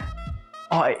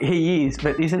 Oh, he is,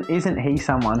 but isn't he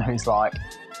someone who's like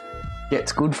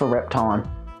gets good for rep time,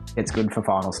 gets good for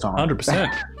finals time?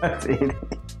 100%. That's it.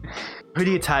 Who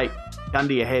do you take? Gun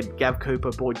to your head, Gav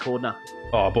Cooper, Boyd Cordner.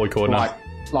 Oh, Boyd Cordner.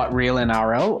 Like real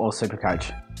NRL or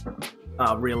Supercoach?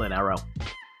 Real NRL.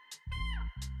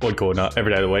 Boyd Cordner,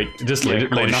 every day of the week. Just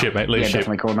leadership, mate. Leadership. Yeah,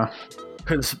 definitely Cordner.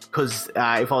 Because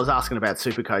if I was asking about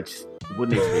Supercoach, it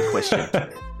wouldn't even be a question.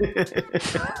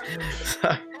 So,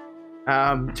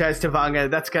 Jazz Tavanga,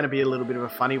 that's going to be a little bit of a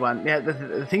funny one. Now,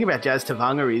 the thing about Jazz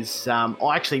Tavanga is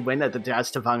I actually went at the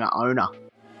Jazz Tavanga owner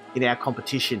in our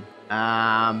competition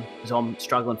because I'm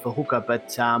struggling for hooker,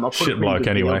 but I put shit bloke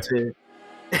anyway.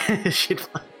 Shit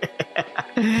bloke.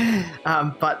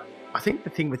 But I think the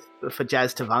thing for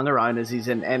Jazz Tavanga owners is,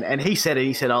 and he said it,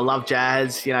 he said, I love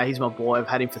Jazz, he's my boy, I've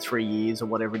had him for 3 years or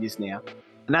whatever it is now.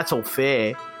 And that's all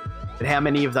fair. But how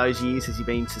many of those years has he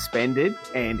been suspended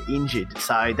and injured?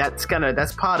 So that's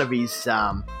part of his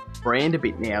brand a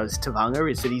bit now as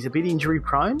Tavanga, is that he's a bit injury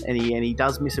prone and he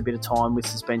does miss a bit of time with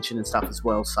suspension and stuff as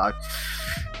well. So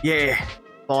yeah,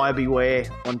 buyer beware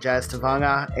on Jazz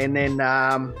Tavanga. And then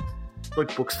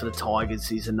Luke Brooks for the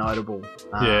Tigers is a notable.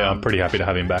 Yeah, I'm pretty happy to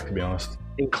have him back, to be honest.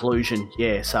 Inclusion,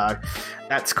 yeah. So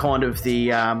that's kind of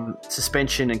the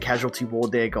suspension and casualty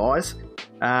ward there, guys.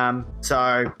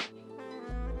 So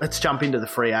let's jump into the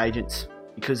free agents,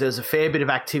 because there's a fair bit of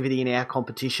activity in our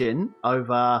competition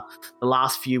over the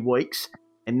last few weeks,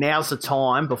 and now's the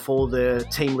time before the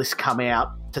team lists come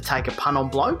out to take a punt on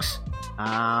blokes,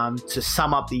 to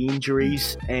sum up the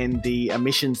injuries and the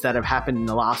omissions that have happened in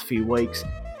the last few weeks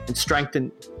and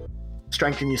strengthen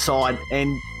your side.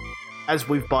 And as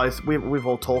we've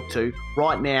all talked to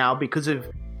right now, because of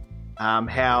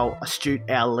how astute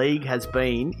our league has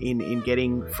been in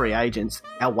getting free agents,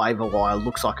 our waiver wire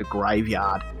looks like a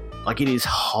graveyard. Like, it is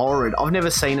horrid. I've never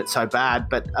seen it so bad,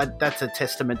 but that's a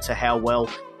testament to how well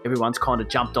everyone's kind of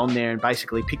jumped on there and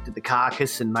basically picked at the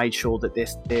carcass and made sure that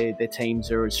their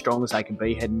teams are as strong as they can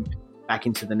be heading back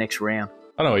into the next round.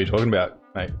 I don't know what you're talking about,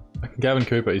 mate. Gavin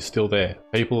Cooper is still there.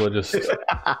 People are just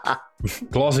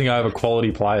glossing over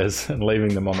quality players and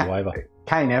leaving them on the waiver.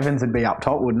 Kane Evans would be up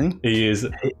top, wouldn't he? He is.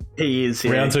 He is.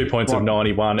 Yeah. Round 2 points of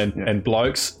 91, and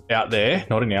blokes out there,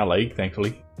 not in our league,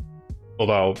 thankfully,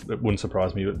 although it wouldn't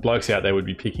surprise me, but blokes out there would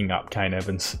be picking up Kane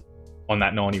Evans on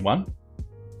that 91.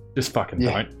 Just fucking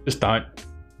don't. Just don't.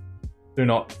 Do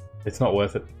not. It's not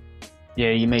worth it.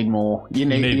 Yeah, you need more. You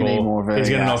need more of a He's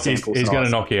going sample to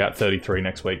knock you out 33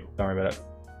 next week. Don't worry about it.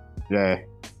 Yeah.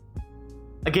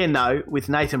 Again, though, with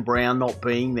Nathan Brown not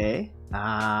being there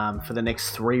for the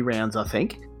next 3 rounds, I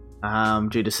think,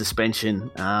 due to suspension,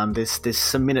 there's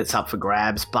some minutes up for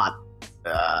grabs, but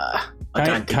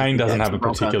Kane doesn't have a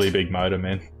particularly big motor,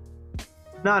 man.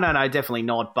 No, definitely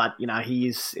not. But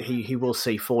he will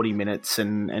see 40 minutes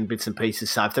and bits and pieces.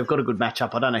 So if they've got a good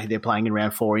matchup, I don't know who they're playing in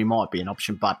round 4. He might be an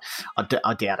option, but I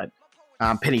doubt it.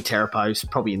 Penny Terapo's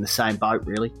probably in the same boat,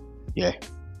 really. Yeah.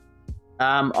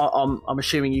 I'm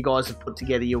assuming you guys have put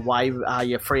together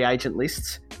your free agent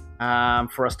lists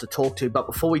for us to talk to. But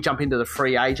before we jump into the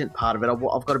free agent part of it,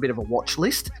 I've got a bit of a watch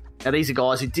list. Now, these are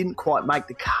guys who didn't quite make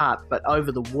the cut, but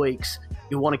over the weeks,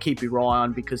 you want to keep your eye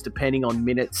on, because depending on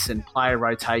minutes and player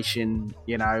rotation,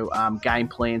 game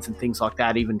plans and things like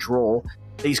that, even draw,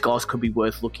 these guys could be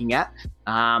worth looking at.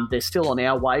 They're still on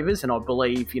our waivers, and I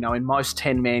believe, in most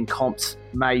 10-man comps,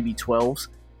 maybe 12s,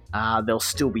 they'll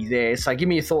still be there. So give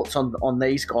me your thoughts on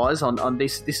these guys, on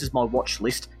this. This is my watch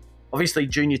list. Obviously,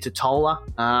 Junior Totola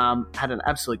had an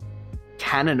absolute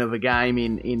cannon of a game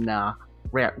in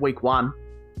week 1.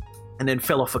 And then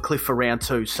fell off a cliff for round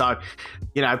 2. So,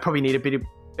 probably need a bit of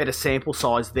better sample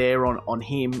size there on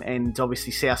him. And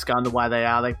obviously, South's going the way they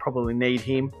are. They probably need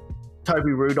him.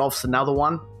 Toby Rudolph's another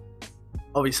one.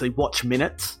 Obviously, watch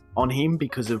minutes on him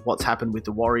because of what's happened with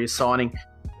the Warriors signing.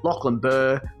 Lachlan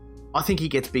Burr, I think he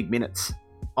gets big minutes.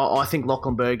 I think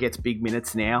Lachlan Burr gets big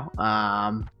minutes now.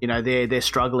 They're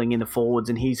struggling in the forwards,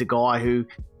 and he's a guy who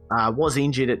was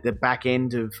injured at the back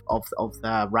end of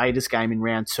the Raiders game in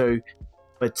round 2.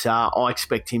 But I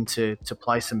expect him to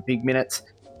play some big minutes.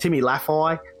 Timmy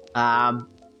Laffey,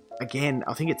 again,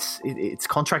 I think it's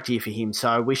contract year for him,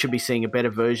 so we should be seeing a better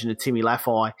version of Timmy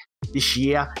Laffey this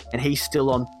year, and he's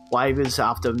still on waivers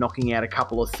after knocking out a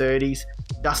couple of 30s.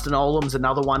 Justin Olam's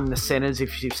another one in the centres.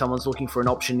 If someone's looking for an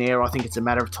option there, I think it's a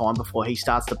matter of time before he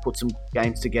starts to put some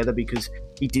games together, because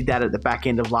he did that at the back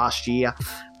end of last year.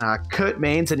 Kurt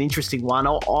Mann's an interesting one.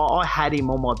 I had him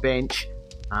on my bench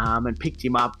and picked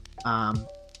him up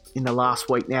in the last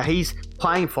week. Now, he's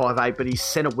playing 5'8", but he's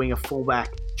centre winger fullback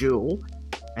dual,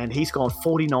 and he's gone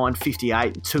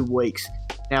 49-58 in 2 weeks.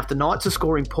 Now, if the Knights are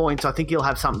scoring points, I think he'll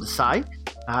have something to say.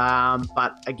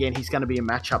 But again, he's going to be a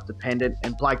matchup dependent.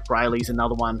 And Blake Brayley's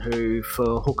another one who,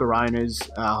 for hooker owners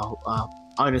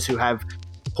who have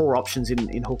poor options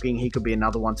in hooking, he could be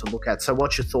another one to look at. So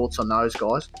what's your thoughts on those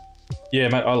guys? Yeah,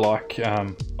 mate, I like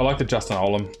the Justin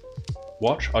Olam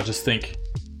watch. I just think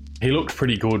he looked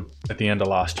pretty good at the end of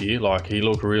last year. Like, he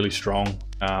looked really strong.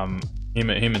 Him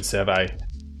and Seve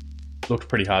looked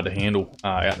pretty hard to handle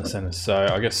out in the centres. So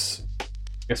I guess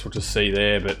we'll just see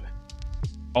there. But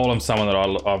Olam's someone that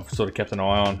I've sort of kept an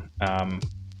eye on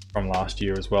from last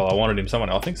year as well. I wanted him.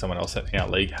 I think someone else in our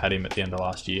league had him at the end of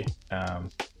last year. Yeah,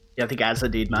 I think Azza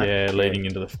did, mate. Yeah, leading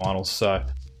into the finals. So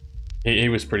he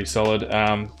was pretty solid.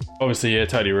 Obviously, yeah,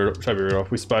 Toby Rudolph.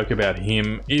 We spoke about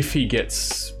him. If he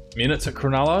gets minutes at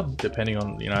Cronulla, depending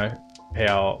on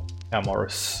how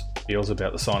Morris feels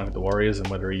about the signing of the Warriors and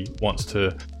whether he wants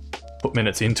to put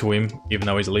minutes into him, even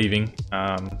though he's leaving.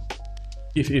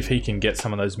 If he can get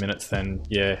some of those minutes, then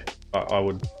yeah, I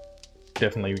would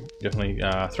definitely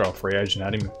throw a free agent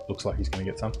at him. Looks like he's going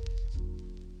to get some.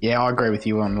 Yeah, I agree with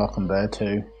you on Lachlan Burr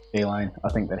too, Elaine. I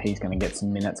think that he's going to get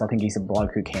some minutes. I think he's a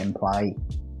bloke who can play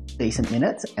decent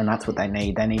minutes, and that's what they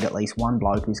need. They need at least one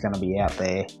bloke who's going to be out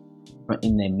there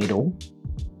in their middle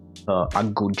for a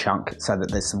good chunk, so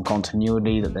that there's some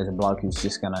continuity, that there's a bloke who's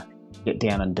just going to get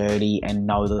down and dirty and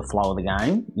know the flow of the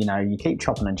game. You keep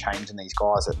chopping and changing these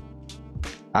guys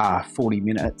at 40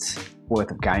 minutes worth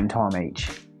of game time each.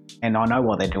 And I know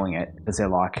why they're doing it, because they're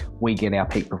like, we get our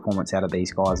peak performance out of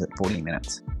these guys at 40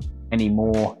 minutes. Any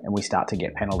more, and we start to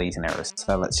get penalties and errors.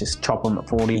 So let's just chop them at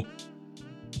 40.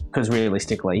 Because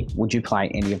realistically, would you play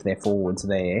any of their forwards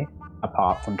there,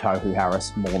 apart from Tohu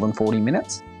Harris, more than 40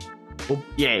 minutes? Well,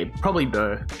 yeah, probably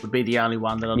Burr would be the only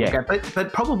one that I'd look at.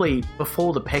 But probably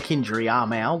before the pec injury,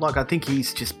 Armal,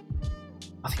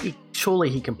 I think surely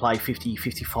he can play 50,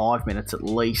 55 minutes at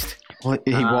least. Well,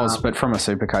 he was, but from a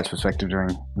Supercoach perspective,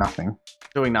 doing nothing.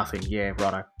 Doing nothing, yeah,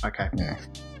 righto. Okay. Yeah.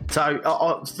 So,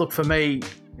 look, for me,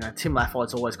 Tim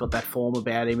Laffey's always got that form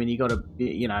about him, and you got to,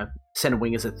 centre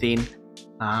wingers are thin.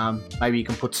 Maybe you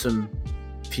can put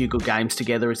few good games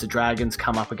together as the Dragons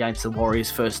come up against the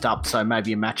Warriors first up, so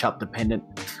maybe a matchup dependent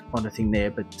kind of thing there.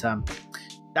 But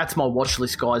that's my watch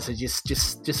list, guys. They're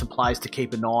just some players to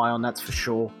keep an eye on, that's for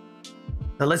sure.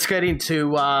 So let's get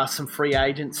into some free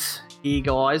agents here,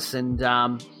 guys, and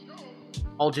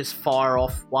I'll just fire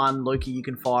off one. Lukey, you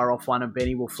can fire off one, and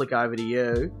Benny, we'll flick over to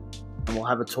you, and we'll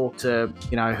have a talk to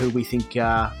who we think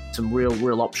some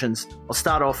real options. I'll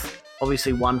start off.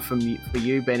 Obviously, one for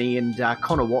you, Benny, and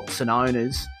Connor Watson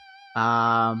owners.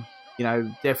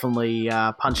 Definitely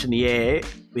punch in the air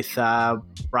with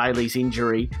Brayley's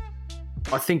injury.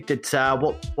 I think that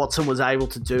what Watson was able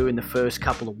to do in the first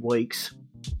couple of weeks,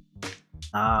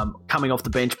 coming off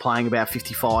the bench, playing about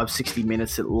 55, 60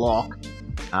 minutes at lock,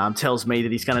 tells me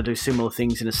that he's going to do similar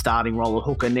things in a starting role at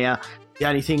hooker. Now, the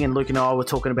only thing, and Luke and I were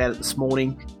talking about it this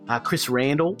morning, Chris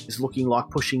Randall is looking like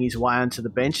pushing his way onto the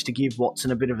bench to give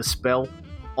Watson a bit of a spell.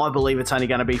 I believe it's only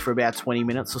going to be for about 20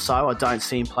 minutes or so. I don't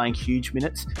see him playing huge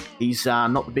minutes. He's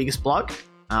not the biggest bloke,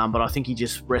 but I think he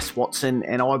just rests Watson,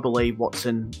 and I believe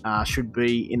Watson should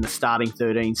be in the starting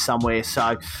 13 somewhere.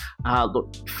 So,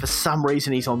 look, for some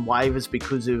reason he's on waivers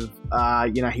because of,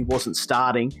 he wasn't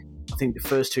starting. I think the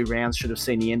first 2 rounds should have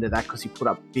seen the end of that because he put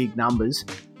up big numbers.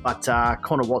 But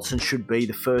Connor Watson should be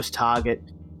the first target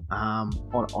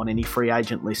on any free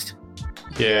agent list.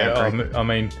 Yeah, I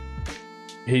mean,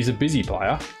 he's a busy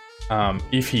player.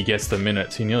 If he gets the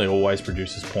minutes, he nearly always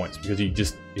produces points because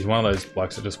he's one of those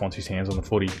blokes that just wants his hands on the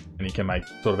footy and he can make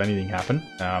sort of anything happen.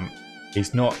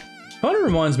 He's not... Kind of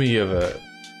reminds me of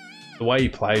the way he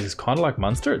plays is kind of like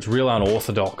Munster. It's real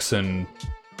unorthodox and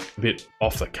a bit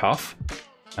off the cuff.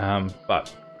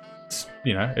 But,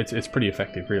 it's pretty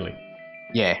effective, really.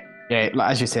 Yeah,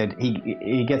 as you said,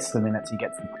 he gets the minutes, he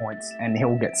gets the points, and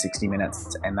he'll get 60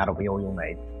 minutes, and that'll be all you'll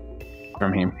need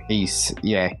from him.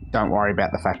 Don't worry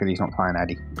about the fact that he's not playing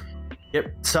 80.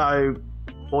 Yep. So,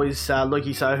 boys,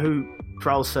 Lukey, so who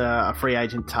throws a free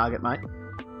agent target, mate?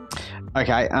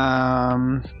 Okay,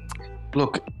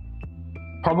 look,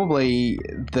 probably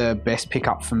the best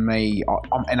pickup for me,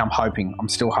 I'm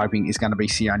still hoping, is going to be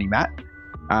Sione Matt.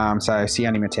 So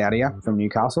Sione Matautia from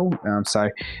Newcastle.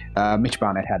 Mitch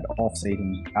Barnett had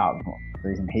off-season.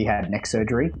 He had neck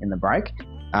surgery in the break.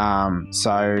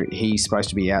 So he's supposed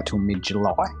to be out till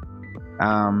mid-July.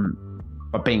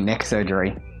 But being neck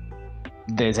surgery,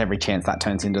 there's every chance that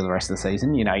turns into the rest of the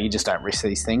season. You just don't risk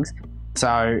these things.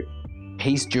 So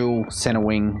he's dual centre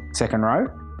wing, second row,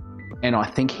 and I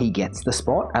think he gets the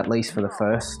spot at least for the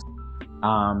first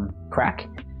crack.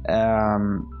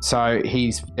 So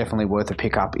he's definitely worth a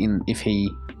pickup if he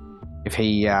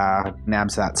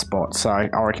nabs that spot. So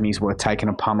I reckon he's worth taking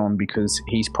a punt on because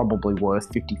he's probably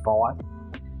worth 55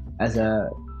 as a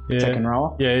second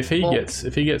rower. Yeah, if he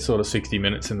gets sort of 60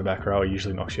 minutes in the back row, he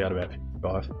usually knocks you out about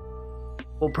 55.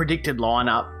 Well, predicted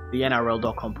lineup, the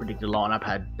NRL.com predicted lineup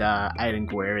had Aiden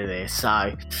Guerra there, so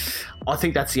I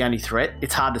think that's the only threat.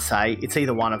 It's hard to say. It's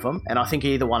either one of them, and I think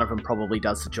either one of them probably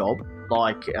does the job.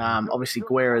 Obviously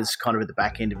Guerra's kind of at the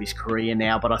back end of his career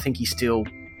now, but I think he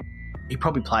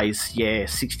probably plays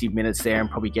 60 minutes there and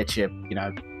probably gets you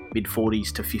mid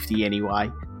 40s to 50 anyway.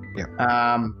 Yeah.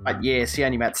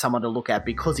 Sione Matt's someone to look at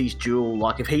because he's dual.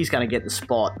 Like if he's going to get the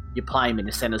spot, you play him in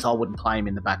the centres. I wouldn't play him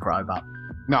in the back row, but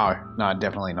no,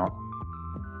 definitely not.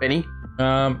 Benny?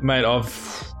 Mate,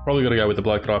 I've probably got to go with the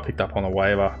bloke that I picked up on the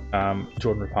waiver,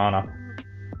 Jordan Rapana.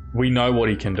 We know what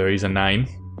he can do. He's a name.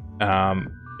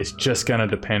 It's just going to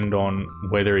depend on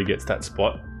whether he gets that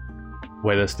spot,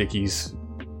 whether Sticky's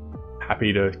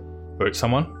happy to boot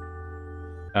someone.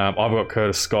 I've got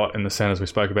Curtis Scott in the centres. We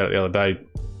spoke about it the other day.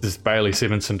 Does Bailey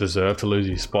Simonson deserve to lose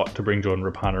his spot to bring Jordan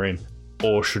Rapana in?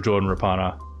 Or should Jordan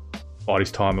Rapana bide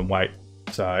his time and wait?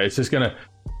 So it's going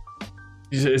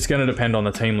to depend on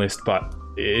the team list, but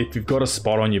if you've got a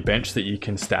spot on your bench that you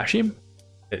can stash him,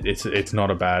 it's not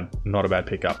a bad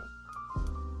pickup.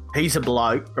 He's a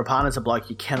bloke. Rapana's a bloke.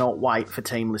 You cannot wait for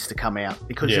team list to come out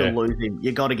because you'll lose him.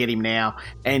 You got to get him now.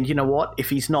 And you know what? If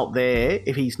he's not there,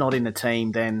 if he's not in the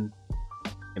team, then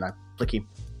flick him.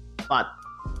 But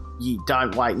you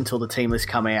don't wait until the team list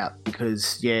come out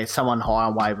because someone high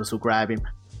on waivers will grab him.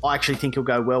 I actually think he'll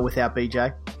go well without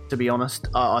BJ. To be honest,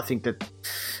 I think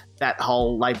that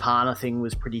whole Leipana thing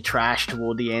was pretty trash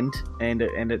toward the end, and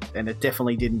it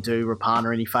definitely didn't do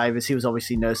Rapana any favours. He was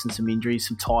obviously nursing some injuries,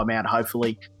 some time out.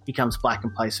 Hopefully he comes back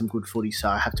and plays some good footy. So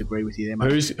I have to agree with you there,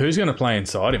 mate. Who's going to play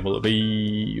inside him? Will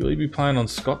he be playing on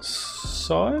Scott's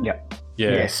side? Yep. Yeah.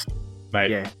 Yes.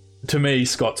 Mate. Yeah. To me,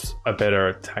 Scott's a better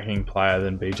attacking player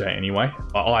than BJ anyway.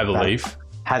 I believe.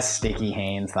 Has sticky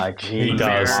hands though. He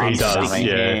does.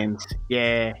 Hands.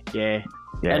 Yeah.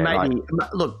 Yeah, and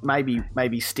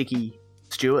maybe Sticky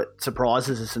Stewart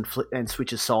surprises us and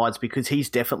switches sides, because he's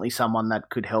definitely someone that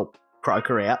could help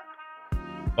Croker out.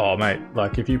 Oh, mate,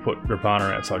 like if you put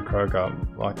Rapana outside Croker,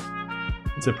 like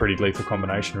it's a pretty lethal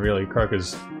combination, really.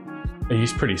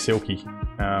 He's pretty silky,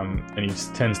 and he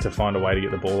tends to find a way to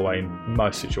get the ball away in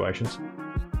most situations.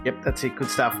 Yep, that's it. Good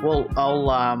stuff. Well,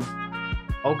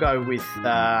 I'll go with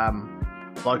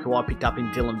bloke who I picked up in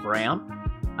Dylan Brown.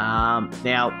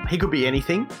 Now, he could be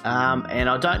anything, and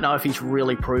I don't know if he's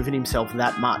really proven himself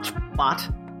that much, but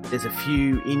there's a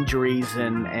few injuries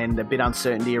and a bit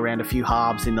uncertainty around a few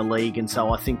halves in the league, and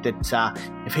so I think that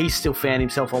if he's still found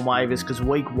himself on waivers, because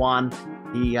week 1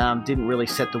 he didn't really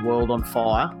set the world on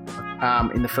fire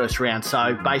in the first round,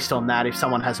 so based on that, if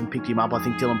someone hasn't picked him up, I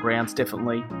think Dylan Brown's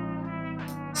definitely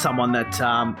someone that,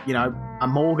 a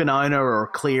Morgan owner or a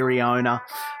Cleary owner,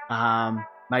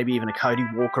 maybe even a Cody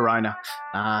Walker owner,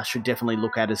 should definitely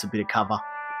look at as a bit of cover.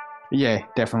 Yeah,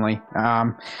 definitely.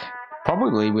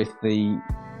 Probably with the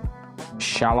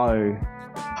shallow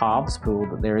halves pool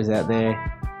that there is out there,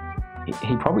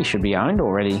 he probably should be owned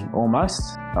already,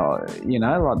 almost.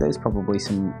 Like there's probably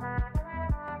some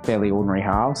fairly ordinary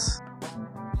halves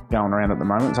going around at the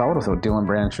moment, so I would have thought Dylan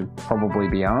Brown should probably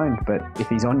be owned, but if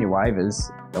he's on your waivers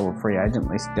or free agent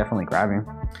list, definitely grab him.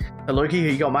 So, Lukey, who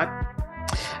you got, mate?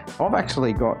 I've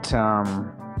actually got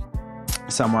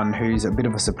someone who's a bit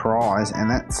of a surprise, and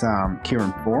that's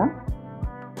Kieran Foran.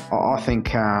 I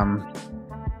think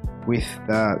with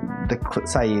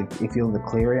say if you're the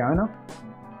Cleary owner,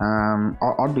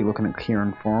 I'd be looking at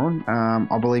Kieran Foran.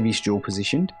 I believe he's dual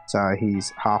positioned, so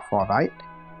he's half 5'8",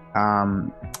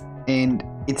 and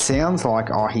it sounds like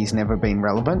he's never been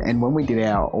relevant. And when we did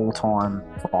our all-time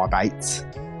 5'8s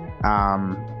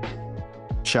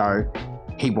show,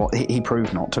 he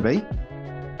proved not to be.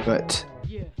 But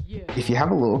if you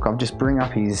have a look, I'll just bring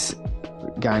up his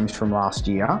games from last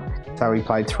year. So he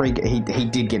played 3. He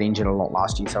did get injured a lot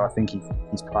last year, so I think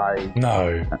he's played.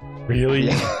 No,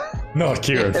 really? Not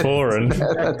Kieran Foran.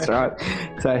 That's right.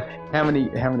 So how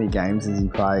many games has he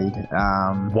played?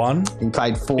 1. He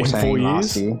played 14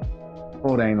 last year.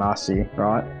 14 last year,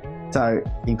 right? So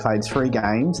he played 3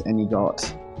 games and he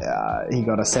got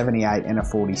a 78 and a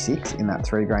 46 in that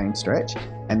 3-game stretch.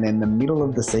 And then the middle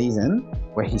of the season,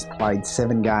 where he's played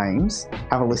 7 games,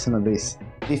 have a listen to this: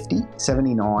 50,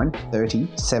 79, 30,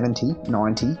 70,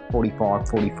 90, 45,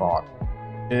 45.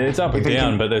 It's up and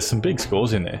down, but there's some big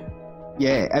scores in there.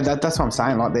 Yeah, and that's what I'm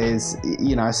saying. Like, there's,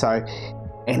 so,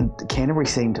 and Canterbury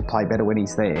seem to play better when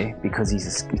he's there because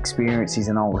he's experienced, he's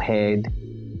an old head.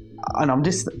 And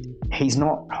he's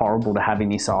not horrible to have in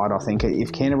your side. I think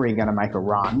if Canterbury are going to make a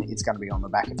run, it's going to be on the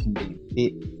back of him being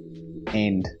fit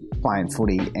and playing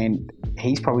footy. And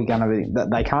he's probably going to be,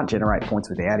 they can't generate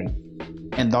points without him.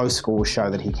 And those scores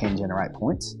show that he can generate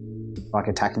points, like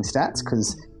attacking stats,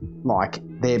 because like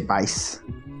his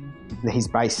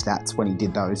base stats when he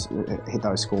did hit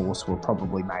those scores were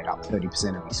probably made up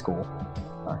 30% of his score.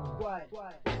 So,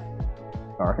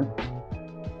 I reckon.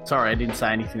 Sorry, I didn't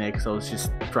say anything there because I was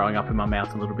just throwing up in my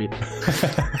mouth a little bit. Yeah,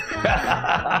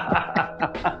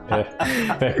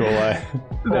 back all way.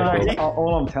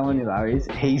 All I'm telling you though is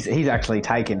he's actually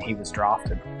taken. He was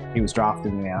drafted. He was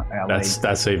drafted in our league.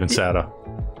 That's even sadder.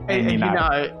 And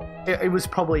it was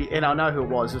probably, and I know who it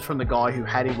was. It was from the guy who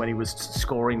had him when he was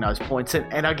scoring those points.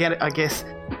 And I guess,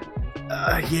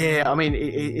 I mean,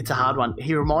 it's a hard one.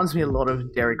 He reminds me a lot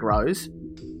of Derek Rose.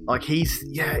 Like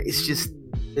it's just.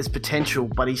 There's potential,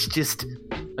 but I just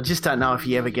don't know if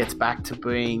he ever gets back to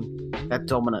being that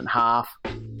dominant half.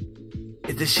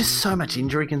 There's just so much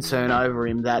injury concern over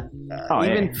him that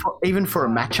even for a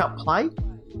matchup play,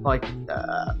 like,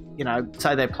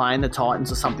 say they're playing the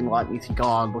Titans or something like that, you think,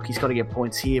 look, he's got to get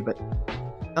points here, but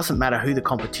it doesn't matter who the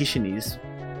competition is.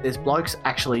 There's blokes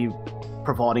actually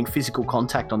providing physical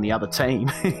contact on the other team.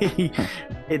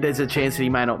 There's a chance that he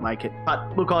may not make it.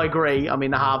 But look, I agree. I mean,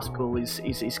 the halves pool is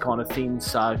kind of thin,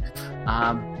 so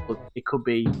look, it could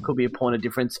be a point of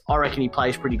difference. I reckon he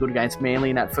plays pretty good against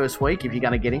Manly in that first week. If you're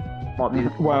going to get him, might be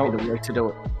the week to do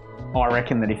it. I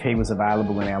reckon that if he was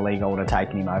available in our league, I would have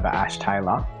taken him over Ash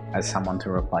Taylor as someone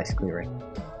to replace Cleary.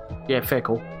 Yeah, fair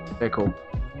call. Well,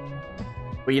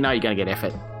 you're going to get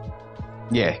effort.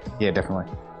 Yeah,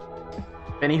 definitely.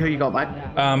 Benny, who you got, mate?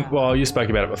 Well, you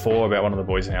spoke about it before, about one of the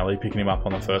boys in our league picking him up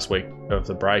on the first week of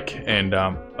the break, and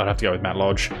I'd have to go with Matt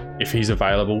Lodge. If he's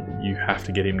available, you have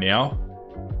to get him now.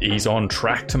 He's on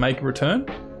track to make a return,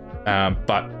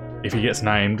 but if he gets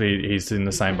named, he's in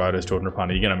the same boat as Jordan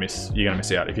Rapana. You're gonna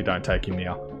miss out if you don't take him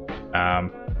now.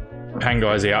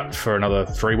 Pangai's out for another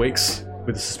 3 weeks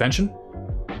with a suspension,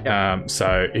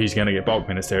 so he's going to get bulk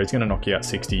minutes there. He's going to knock you out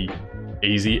 60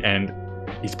 easy, and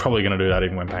he's probably going to do that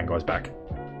even when Pangai's back.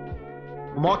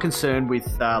 Well, my concern with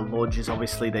Lodge is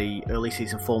obviously the early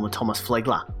season form of Thomas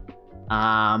Flegler.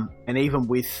 And even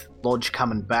with Lodge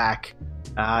coming back,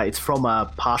 it's from a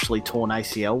partially torn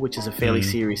ACL, which is a fairly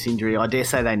serious injury. I dare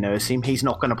say they nurse him. He's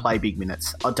not going to play big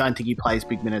minutes. I don't think he plays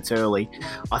big minutes early.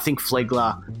 I think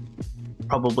Flegler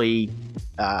probably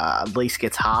at least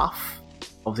gets half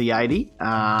of the 80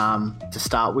 to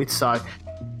start with. So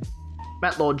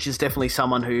Matt Lodge is definitely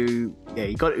someone who,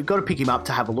 you got to pick him up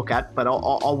to have a look at, but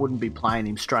I wouldn't be playing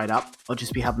him straight up. I'll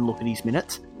just be having a look at his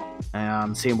minutes,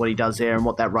 seeing what he does there and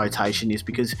what that rotation is.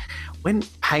 Because when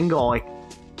Pangai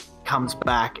comes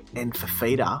back and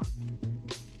Fafita,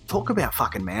 talk about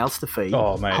fucking mouths to feed.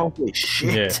 Oh, mate. Holy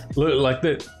shit. Yeah. Look, like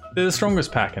they're the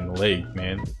strongest pack in the league,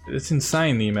 man. It's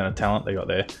insane the amount of talent they got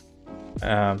there.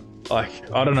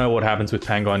 I don't know what happens with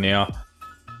Pangai now.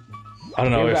 I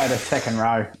don't know. He'll go to second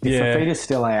row. If Fafita's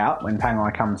still out when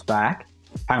Pangai comes back,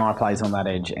 Pangai plays on that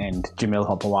edge and Jamil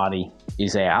Hopewadi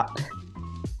is out.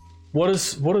 What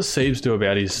does Siebes do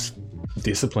about his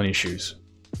discipline issues?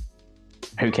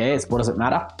 Who cares? What does it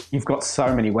matter? You've got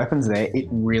so many weapons there, it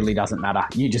really doesn't matter.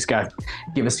 You just go,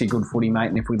 give us your good footy, mate,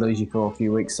 and if we lose you for a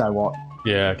few weeks, so what?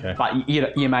 Yeah, okay. But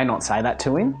you may not say that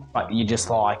to him, but you just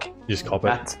like... Just cop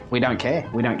it. We don't care.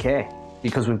 We don't care.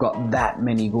 Because we've got that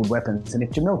many good weapons. And if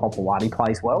Jamil Hopewadi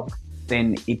plays well,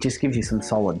 then it just gives you some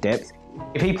solid depth.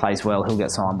 If he plays well, he'll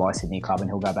get signed by Sydney Club and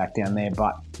he'll go back down there.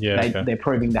 But they're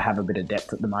proving to have a bit of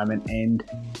depth at the moment. And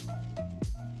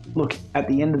look, at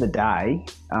the end of the day,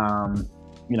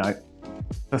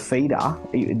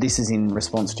 Fafita, this is in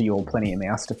response to your plenty of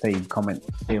mouths to feed comment,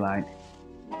 Elaine.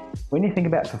 When you think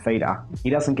about Fafita, he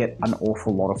doesn't get an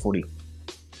awful lot of footy.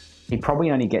 He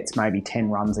probably only gets maybe 10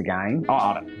 runs a game.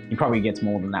 He probably gets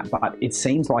more than that, but it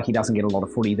seems like he doesn't get a lot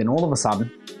of footy. Then all of a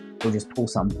sudden, he'll just pull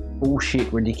some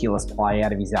bullshit, ridiculous play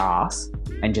out of his ass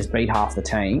and just beat half the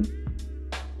team.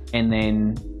 And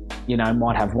then,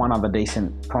 might have one other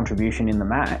decent contribution in the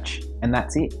match, and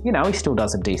that's it. He still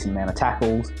does a decent amount of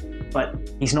tackles, but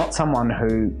he's not someone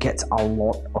who gets a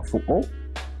lot of football.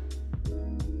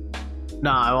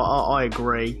 No, I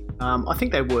agree. I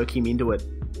think they work him into it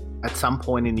at some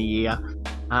point in the year.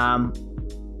 I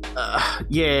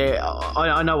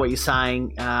know what you're saying.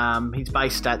 His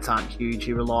base stats aren't huge.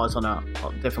 He relies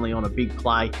definitely on a big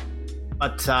play.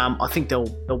 But I think they'll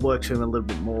work to him a little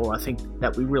bit more. I think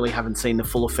that we really haven't seen the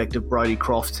full effect of Brodie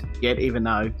Croft yet, even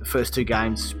though the first two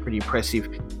games is pretty impressive.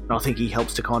 And I think he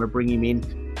helps to kind of bring him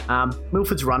in.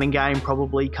 Milford's running game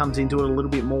probably comes into it a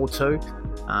little bit more too.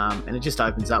 And it just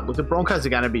opens up. Look, the Broncos are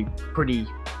going to be pretty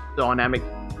dynamic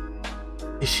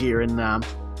this year, and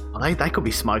they could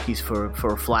be smokies for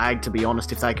a flag, to be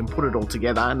honest, if they can put it all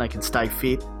together and they can stay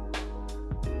fit.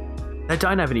 They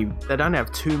don't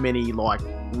have too many like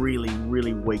really,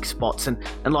 really weak spots, and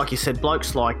like you said,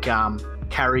 blokes like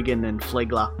Carrigan and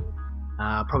Flegler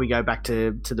probably go back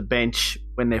to the bench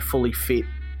when they're fully fit,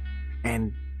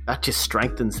 and that just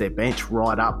strengthens their bench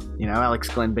right up. Alex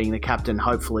Glenn being the captain,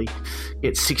 hopefully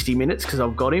gets 60 minutes because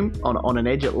I've got him on an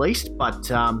edge at least. But,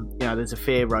 there's a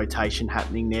fair rotation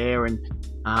happening there, and,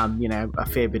 a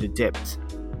fair bit of depth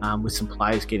with some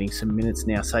players getting some minutes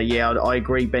now. So, I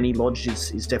agree. Benny Lodge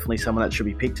is definitely someone that should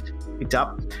be picked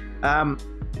up. I'm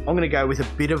going to go with a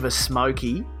bit of a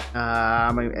smoky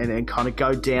and kind of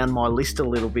go down my list a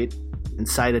little bit and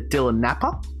say that Dylan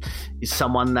Napa is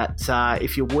someone that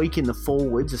if you're weak in the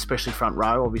forwards, especially front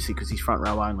row, obviously because he's front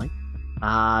row only,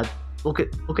 look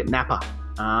at Napa.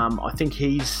 I think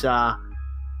he's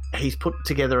put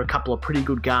together a couple of pretty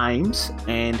good games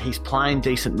and he's playing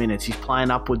decent minutes. He's playing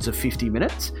upwards of 50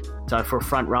 minutes. So for a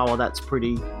front rower, that's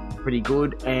pretty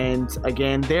good. And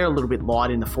again, they're a little bit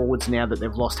light in the forwards now that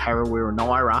they've lost Harawira and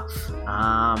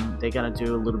Naira. They're going to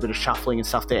do a little bit of shuffling and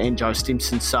stuff there, and Joe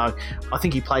Stimson. So I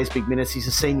think he plays big minutes. He's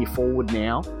a senior forward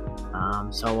now.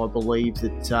 So I believe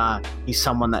that he's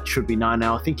someone that should be known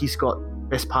now. I think he's got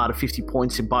best part of 50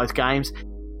 points in both games.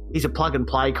 He's a plug and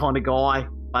play kind of guy,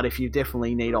 but if you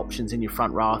definitely need options in your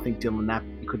front row, I think Dylan Napa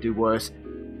could do worse.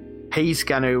 He's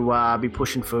going to be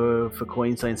pushing for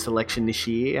Queensland selection this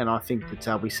year, and I think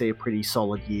that we see a pretty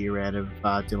solid year out of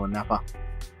Dylan Napa.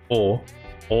 Or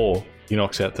he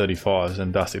knocks out 35s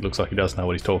and Dusty looks like he doesn't know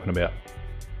what he's talking about.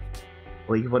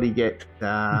 What do you get?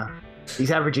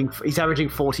 He's averaging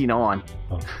 49.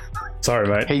 Oh. Sorry,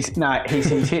 mate. He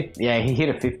hit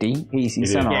a 50.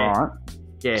 He's done all right.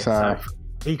 Yeah, so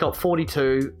he got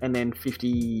 42 and then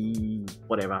 50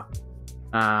 whatever.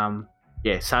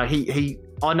 So he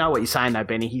I know what you're saying though,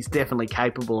 Benny. He's definitely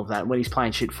capable of that. When he's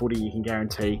playing shit footy, you can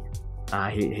guarantee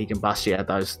he can bust you out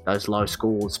those low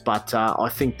scores. But I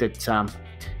think that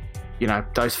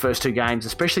those first two games,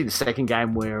 especially the second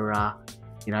game where,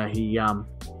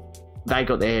 they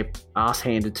got their ass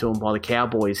handed to him by the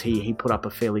Cowboys. He put up a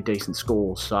fairly decent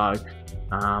score. So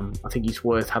I think he's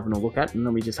worth having a look at. And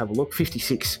then we just have a look.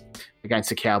 56 against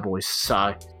the Cowboys.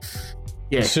 So,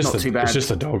 yeah, it's not too bad. It's just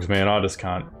the Dogs, man. I just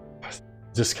can't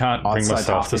bring so myself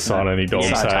tough, to sign any Dogs.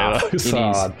 It's so tough. It's It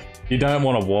hard. You don't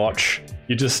want to watch.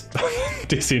 You're just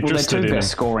disinterested Well, their two in best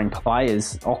them. scoring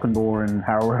players, Ockenbaugh and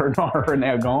Harrower, are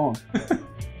now gone.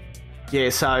 Yeah,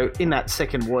 so in that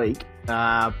second week,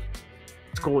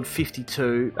 scored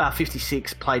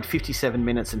 56, played 57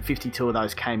 minutes, and 52 of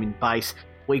those came in base.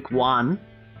 Week 1,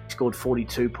 he scored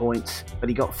 42 points, but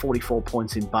he got 44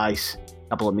 points in base. A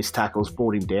couple of missed tackles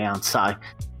brought him down. So,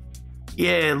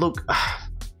 yeah, look,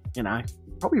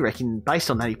 probably reckon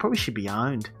based on that, he probably should be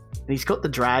owned. And he's got the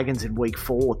Dragons in week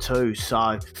 4 too.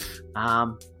 So,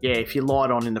 if you're light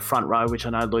on in the front row, which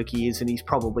I know Lukey is, and he's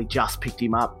probably just picked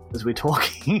him up as we're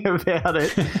talking about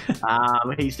it,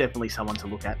 he's definitely someone to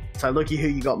look at. So, Lukey, who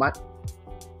you got, mate?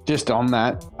 Just on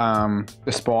that,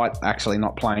 despite actually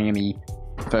not playing any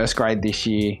first grade this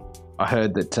year, I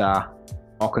heard that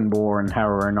Ockenbaugh and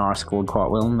Harrower and I scored quite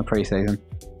well in the preseason.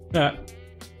 Yeah.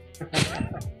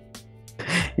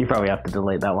 You probably have to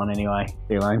delete that one anyway.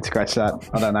 Elaine, scratch that.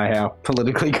 I don't know how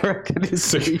politically correct it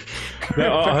is.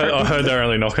 No, I heard they're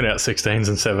only knocking out 16s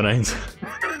and 17s.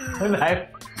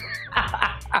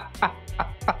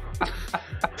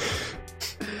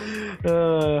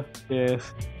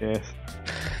 Yes.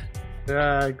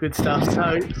 Good stuff.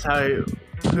 So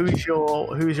who's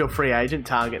your free agent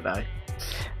target though?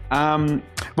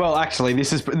 Well, actually,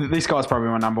 this guy's probably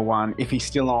my number one. If he's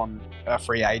still on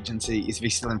free agency, it's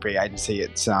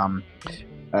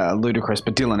ludicrous.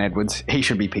 But Dylan Edwards, he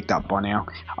should be picked up by now.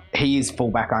 He is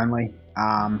fullback only,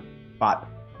 but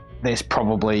there's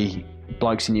probably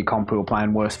blokes in your comp who are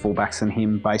playing worse fullbacks than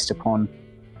him based upon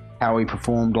how he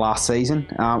performed last season,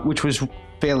 which was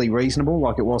fairly reasonable.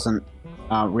 Like, it wasn't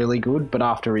really good, but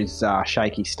after his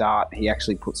shaky start, he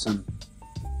actually put some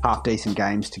half-decent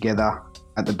games together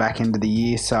at the back end of the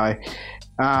year. So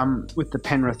with the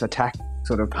Penrith attack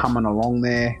sort of humming along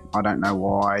there, I don't know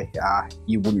why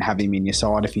you wouldn't have him in your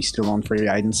side if he's still on free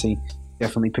agency.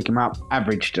 Definitely pick him up.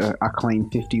 Averaged a clean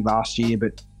 50 last year,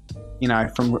 but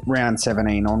from round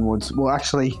 17 onwards, well,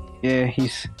 actually, yeah,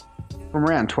 he's from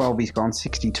round 12, he's gone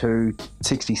 62,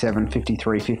 67,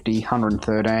 53, 50,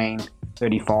 113,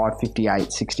 35,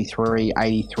 58, 63,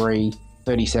 83,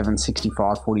 37,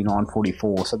 65, 49,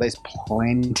 44. So there's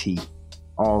plenty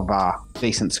of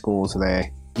decent scores there.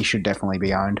 He should definitely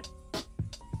be owned.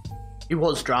 He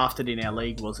was drafted in our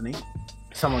league, wasn't he?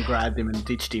 Someone grabbed him and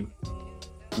ditched him.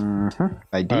 Mm-hmm.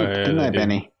 They did, Oh, yeah, didn't they, did.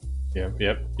 Benny?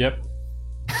 Yep. Yeah.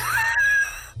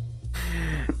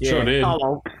 Sure did.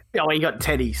 Oh, well, he got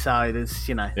Teddy, so there's,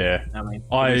 Yeah. I mean,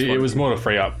 It was more to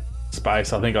free up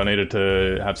space. I think I needed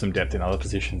to have some depth in other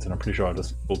positions, and I'm pretty sure I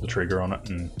just pulled the trigger on it.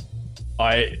 And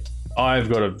I've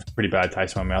got a pretty bad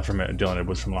taste in my mouth from Dylan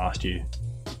Edwards from last year.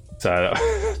 So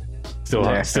still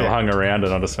hung around,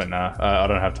 and I just went, nah, I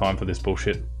don't have time for this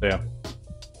bullshit. Yeah.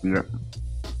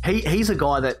 He's a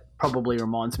guy that probably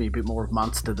reminds me a bit more of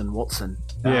Munster than Watson.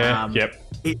 Yeah. Yep.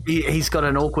 He's got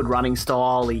an awkward running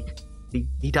style.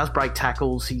 He does break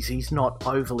tackles. He's not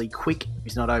overly quick.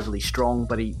 He's not overly strong,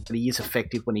 but he is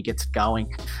effective when he gets it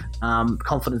going.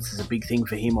 Confidence is a big thing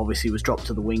for him. Obviously, he was dropped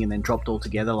to the wing and then dropped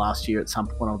altogether last year at some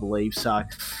point, I believe. So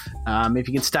if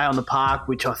he can stay on the park,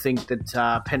 which I think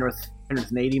that Penrith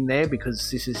need him there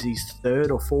because this is his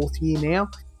third or fourth year now.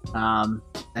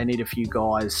 They need a few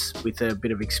guys with a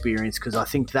bit of experience because I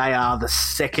think they are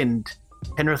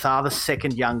Penrith are the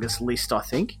second youngest list, I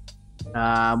think. We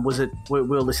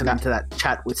were listening to that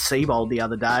chat with Seabold the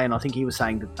other day, and I think he was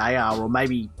saying that they are, or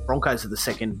maybe Broncos are the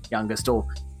second youngest, or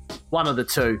one of the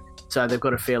two. So they've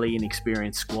got a fairly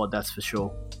inexperienced squad, that's for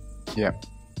sure. Yeah,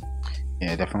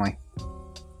 definitely.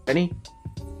 Benny?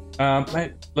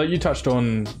 Mate, like you touched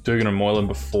on Dugan and Moylan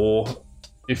before.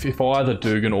 If either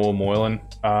Dugan or Moylan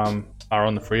are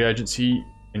on the free agency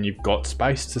and you've got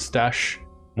space to stash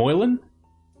Moylan,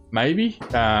 maybe.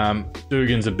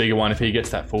 Dugan's a bigger one. If he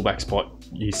gets that fullback spot,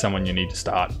 he's someone you need to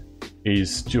start.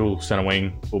 He's dual centre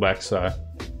wing fullback, so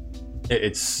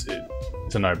it's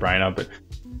a no-brainer. But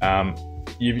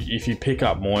if you pick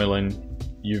up Moylan,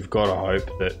 you've got to hope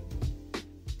that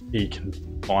he can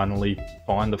finally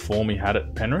find the form he had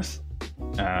at Penrith.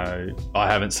 I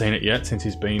haven't seen it yet since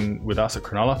he's been with us at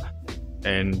Cronulla,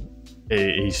 and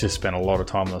he's just spent a lot of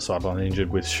time on the sideline injured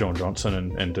with Sean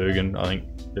Johnson and Dugan. I think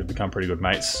they've become pretty good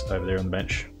mates over there on the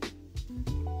bench.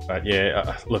 But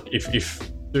yeah, look, if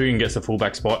Dugan gets the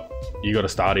fullback spot, you got to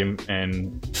start him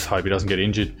and just hope he doesn't get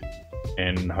injured.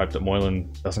 and hope that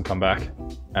Moylan doesn't come back.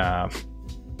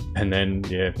 And then,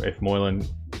 if Moylan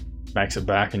makes it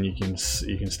back and you can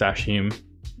stash him,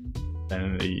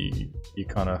 then you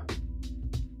kind of,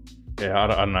 I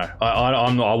don't know.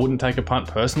 I wouldn't take a punt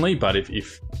personally, but if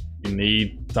you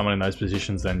need someone in those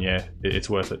positions, then it's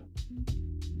worth it.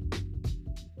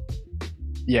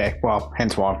 Yeah, well,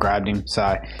 hence why I've grabbed him.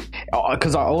 So,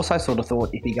 because I also sort of thought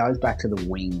if he goes back to the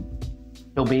wing,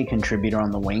 he'll be a contributor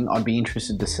on the wing. I'd be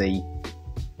interested to see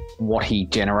what he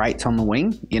generates on the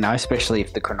wing, especially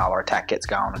if the Cronulla attack gets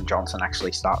going and Johnson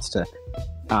actually starts to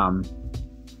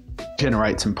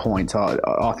generate some points.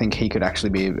 I think he could actually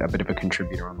be a bit of a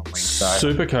contributor on the wing. So,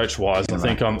 Supercoach wise, I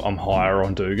think I'm higher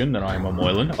on Dugan than I am on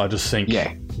Moylan. I just think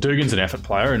Dugan's an effort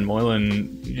player and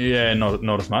Moylan,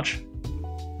 not as much.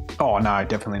 Oh no,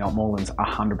 definitely not. Moylan's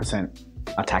 100%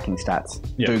 attacking stats.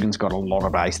 Yep. Dugan's got a lot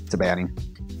of ace about him.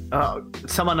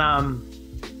 Someone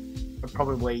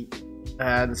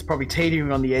that's probably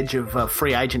teetering on the edge of a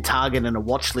free agent target and a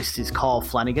watch list is Kyle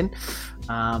Flanagan.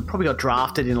 Probably got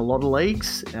drafted in a lot of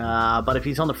leagues, but if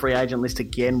he's on the free agent list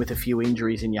again with a few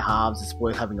injuries in your halves, it's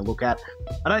worth having a look at.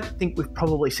 I don't think we've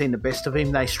probably seen the best of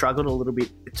him. They struggled a little bit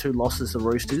with 2 losses, the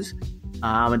Roosters,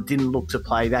 and didn't look to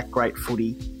play that great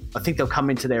footy. I think they'll come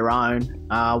into their own.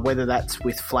 Whether that's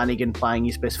with Flanagan playing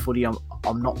his best footy,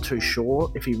 I'm not too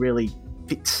sure if he really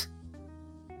fits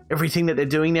everything that they're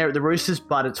doing there at the Roosters,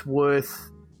 but it's worth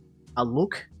a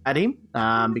look at him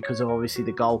because of obviously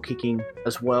the goal kicking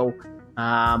as well.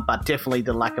 But definitely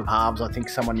the lack of halves, I think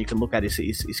someone you can look at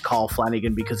is Kyle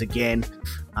Flanagan because, again,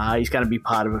 he's going to be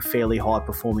part of a fairly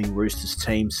high-performing Roosters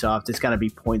team. So if there's going to be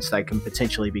points, they can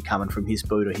potentially be coming from his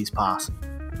boot or his pass.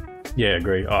 Yeah,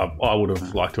 agree. I would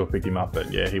have liked to have picked him up, but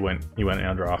he went in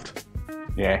our draft.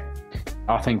 Yeah,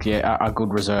 I think a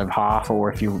good reserve half, or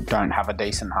if you don't have a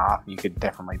decent half, you could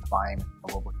definitely play him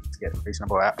probably to get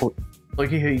reasonable output.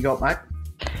 Lukey, who you got, mate?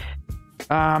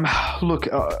 Look,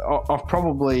 I'm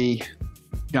probably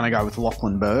going to go with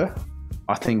Lachlan Burr.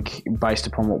 I think based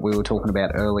upon what we were talking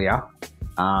about earlier,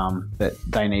 that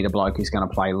they need a bloke who's going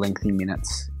to play lengthy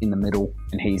minutes in the middle,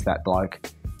 and he's that bloke.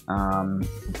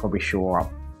 Probably shore up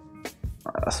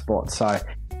a spot. So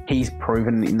he's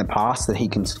proven in the past that he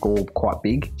can score quite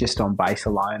big just on base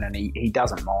alone, and he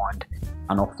doesn't mind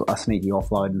a sneaky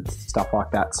offload and stuff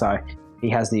like that. So he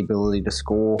has the ability to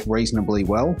score reasonably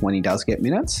well when he does get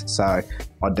minutes. So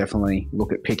I'd definitely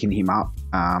look at picking him up.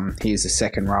 He's a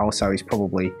second rower, so he's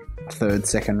probably a third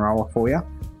second rower for you.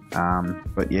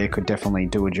 But could definitely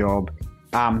do a job.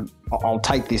 I'll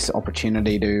take this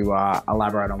opportunity to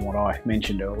elaborate on what I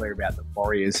mentioned earlier about the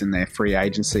Warriors and their free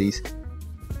agencies.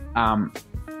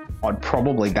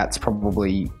 That's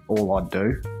probably all I'd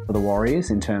do for the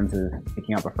Warriors in terms of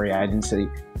picking up a free agency,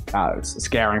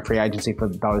 scouring free agency for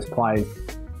those players.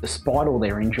 Despite all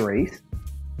their injuries,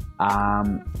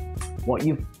 what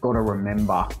you've got to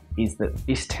remember is that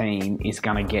this team is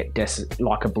going to get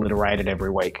obliterated every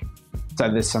week.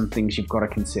 So there's some things you've got to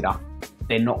consider.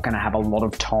 They're not going to have a lot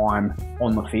of time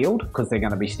on the field because they're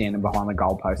going to be standing behind the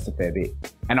goalpost a fair bit.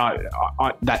 And I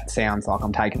that sounds like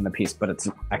I'm taking the piss, but it's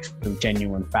actually a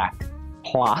genuine fact.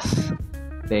 Plus,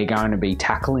 they're going to be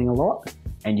tackling a lot,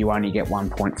 and you only get 1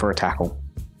 point for a tackle.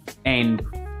 And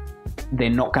they're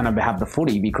not going to have the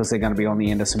footy because they're going to be on the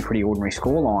end of some pretty ordinary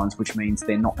score lines, which means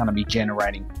they're not going to be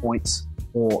generating points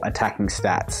or attacking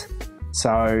stats.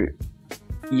 So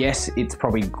yes, it's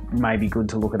probably maybe good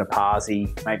to look at a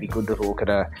Parsi, maybe good to look at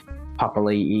a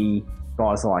Papali'i,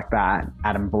 guys like that,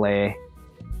 Adam Blair.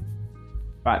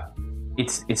 But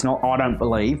it's not, I don't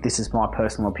believe, this is my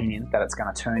personal opinion, that it's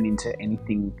going to turn into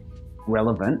anything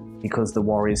relevant because the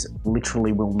Warriors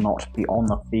literally will not be on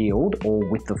the field or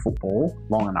with the football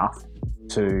long enough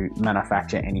to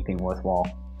manufacture anything worthwhile.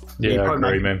 Yeah, I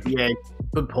agree, man. Yeah,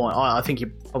 good point. I think you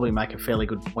probably make a fairly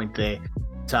good point there.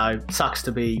 So, sucks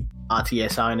to be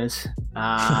RTS owners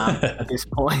at this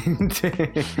point.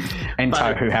 And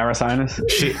Tohu Harris owners.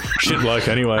 Shit bloke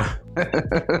anyway.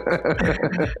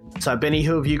 So, Benny,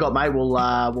 who have you got, mate?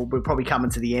 We're probably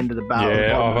coming to the end of the battle.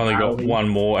 Yeah, I've only got one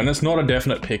more. And it's not a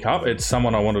definite pickup. It's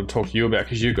someone I wanted to talk to you about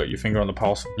because you've got your finger on the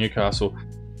pulse of Newcastle.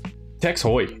 Tex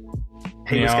Hoy.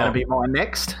 He was going to be mine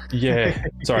next. Yeah.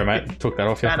 Sorry, mate. Took that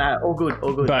off you. No, all good.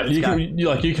 But you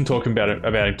can talk about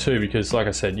him too because, like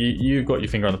I said, you've got your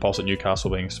finger on the pulse at Newcastle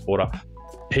being a supporter.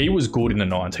 He was good in the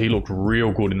nines. He looked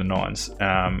real good in the nines.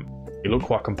 He looked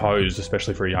quite composed,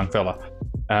 especially for a young fella.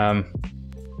 I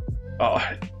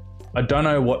don't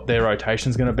know what their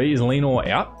rotation's going to be. Is Lenore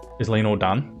out? Is Lenore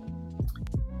done?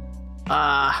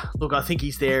 Look, I think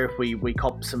he's there if we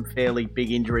cop some fairly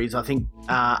big injuries. I think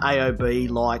AOB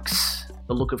likes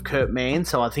the look of Kurt Mann,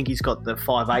 so I think he's got the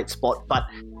 5'8" spot. But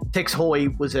Tex Hoy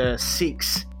was a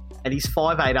 6, and he's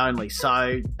 5'8" only.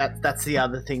 So that's the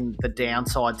other thing. The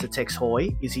downside to Tex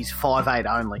Hoy is he's 5'8"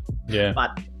 only. Yeah.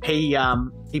 But he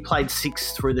played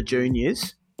 6 through the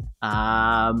juniors.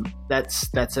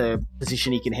 That's a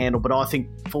position he can handle. But I think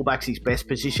fullback's his best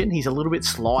position. He's a little bit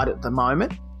slight at the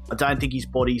moment. I don't think his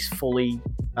body's fully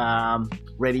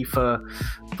ready for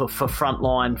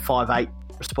frontline 5'8"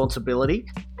 responsibility.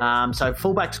 So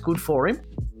fullback's good for him.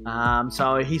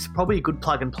 So he's probably a good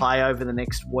plug and play over the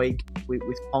next week with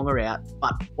Ponga out.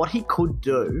 But what he could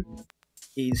do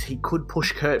is he could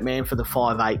push Kurt Mann for the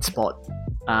 5'8" spot,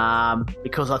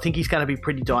 because I think he's going to be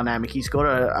pretty dynamic. He's got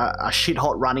a shit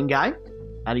hot running game,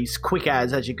 and he's quick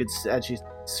as you could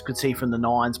see from the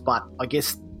nines. But I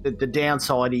guess the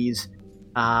downside is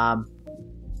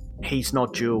he's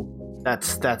not dual.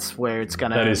 That's where it's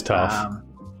going to. That is tough.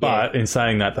 But in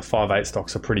saying that, the 5'8"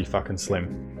 stocks are pretty fucking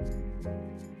slim.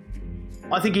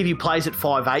 I think if he plays at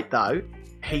 5'8", though,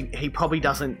 he probably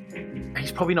doesn't.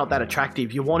 He's probably not that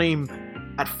attractive. You want him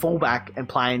at fullback and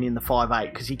playing in the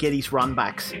 5'8" because you get his run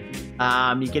backs.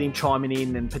 You get him chiming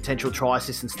in and potential try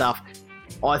assists and stuff.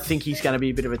 I think he's going to be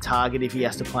a bit of a target if he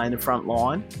has to play in the front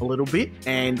line a little bit.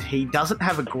 And he doesn't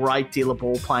have a great deal of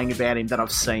ball playing about him that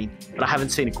I've seen, but I haven't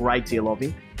seen a great deal of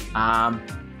him.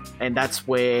 And that's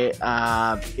where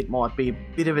it might be a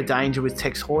bit of a danger with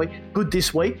Tex Hoy. Good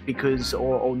this week because,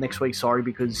 or next week, sorry,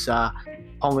 because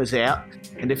Ponga's out.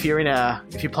 And if you're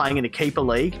playing in a keeper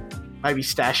league, maybe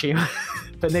stash him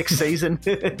for next season.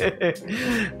 He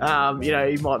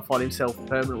might find himself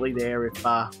permanently there if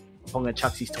Ponga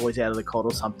chucks his toys out of the cot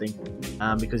or something,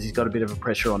 because he's got a bit of a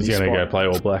pressure on his spot. He's going to go play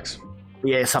All Blacks.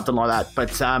 Yeah, something like that.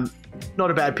 But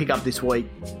not a bad pickup this week.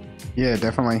 Yeah,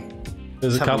 definitely.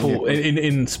 There's a couple,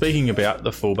 in speaking about the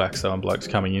fullbacks though and blokes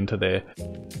coming into there,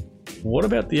 what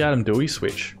about the Adam Doueihi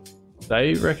switch?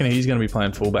 They reckon he's going to be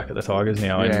playing fullback at the Tigers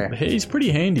now, and he's pretty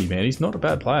handy, man. He's not a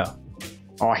bad player.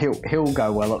 Oh, he'll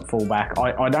go well at fullback.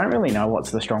 I don't really know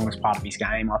what's the strongest part of his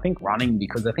game. I think running,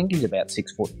 because I think he's about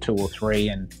 6'2" or 3"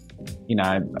 and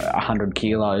 100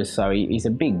 kilos, so he's a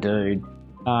big dude.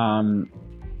 But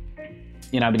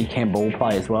he can ball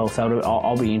play as well, so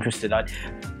I'll be interested.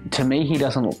 To me, he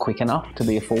doesn't look quick enough to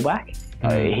be a fullback.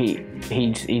 He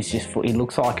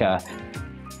looks like a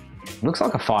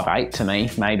 5'8" to me,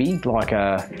 maybe like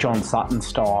a John Sutton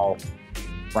style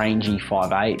rangy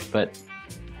 5'8", but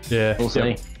yeah, we'll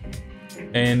see.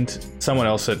 And someone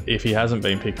else that if he hasn't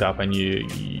been picked up and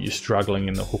you're struggling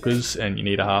in the hookers and you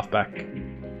need a halfback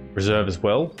reserve as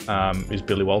well, is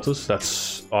Billy Walters.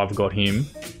 I've got him.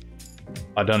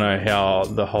 I don't know how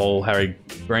the whole Harry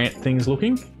Grant thing's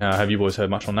looking. Have you boys heard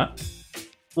much on that?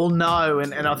 Well, no,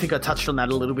 and I think I touched on that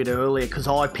a little bit earlier because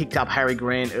I picked up Harry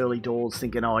Grant early doors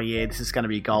thinking, oh yeah, this is going to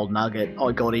be a gold nugget.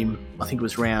 I got him, I think it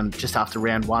was just after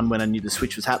round 1 when I knew the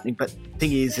switch was happening. But the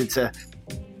thing is, it's a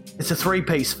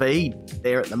 3-piece feed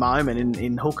there at the moment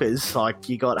in hookers. Like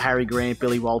you got Harry Grant,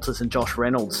 Billy Walters and Josh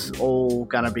Reynolds all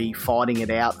going to be fighting it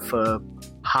out for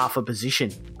half a position,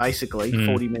 basically,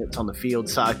 40 minutes on the field.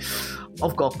 So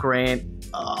I've got Grant.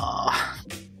 I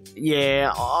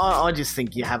just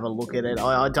think you have a look at it.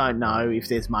 I don't know if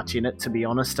there's much in it, to be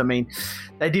honest. I mean,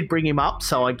 they did bring him up,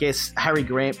 so I guess Harry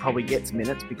Grant probably gets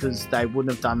minutes because they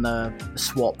wouldn't have done the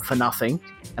swap for nothing.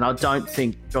 And I don't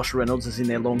think Josh Reynolds is in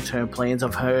their long-term plans.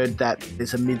 I've heard that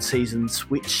there's a mid-season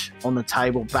switch on the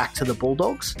table back to the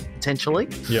Bulldogs, potentially.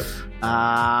 Yep.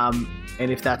 And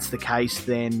if that's the case,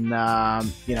 then,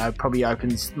 probably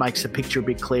makes the picture a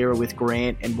bit clearer with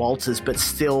Grant and Walters, but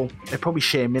still, they probably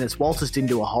share minutes. Walters didn't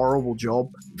do a horrible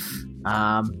job.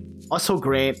 I saw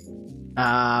Grant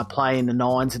play in the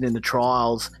nines and in the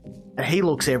trials, and he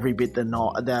looks every bit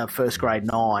the first grade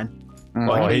 9.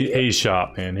 Oh, he's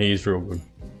sharp, man. He's real good.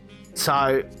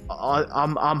 So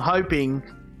I'm hoping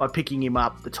by picking him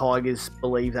up, the Tigers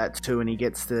believe that too, and he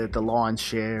gets the Lions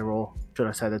share, or should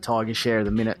I say the Tigers share of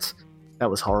the minutes. That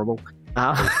was horrible.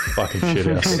 Fucking shit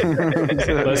house.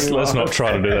 let's not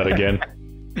try to do that again.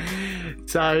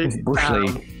 So it's Bush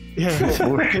League.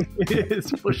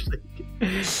 It's Bush League.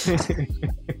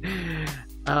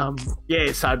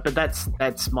 But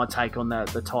that's my take on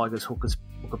the Tigers hooker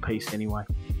piece anyway.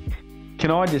 Can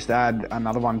I just add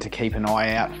another one to keep an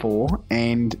eye out for?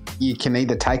 And you can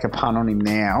either take a punt on him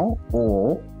now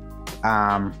or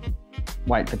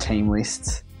wait for team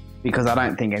lists, because I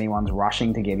don't think anyone's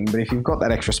rushing to get him. But if you've got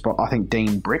that extra spot, I think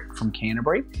Dean Brick from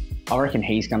Canterbury, I reckon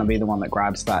he's going to be the one that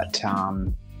grabs that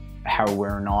the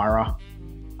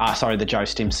Joe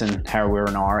Stimson,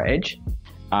 Harawira-Naira edge.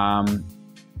 I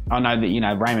know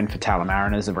that, Raymond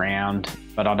Fatala-Mariner's around,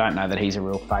 but I don't know that he's a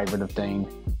real favourite of Dean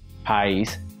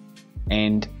Hayes.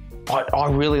 And I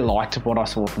really liked what I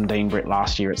saw from Dean Britt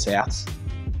last year at Souths.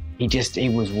 He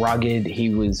was rugged,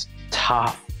 he was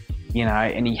tough,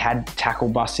 and he had tackle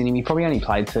busts in him. He probably only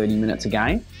played 30 minutes a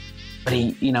game, but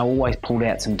he, always pulled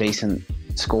out some decent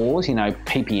scores,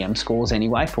 PPM scores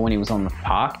anyway, for when he was on the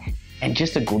park. And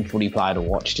just a good footy player to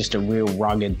watch, just a real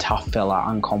rugged, tough fella,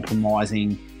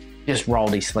 uncompromising, just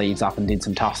rolled his sleeves up and did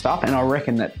some tough stuff. And I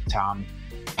reckon that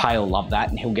Pale loved that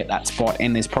and he'll get that spot.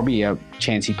 And there's probably a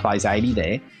chance he plays 80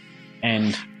 there.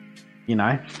 And,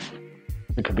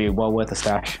 it could be well worth a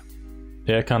stash.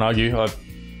 Yeah, can't argue.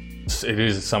 It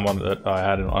is someone that I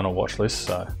had on a watch list.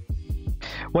 So,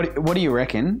 what do you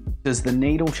reckon? Does the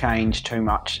needle change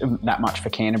that much for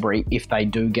Canterbury if they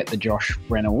do get the Josh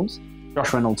Reynolds?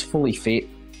 Josh Reynolds fully fit,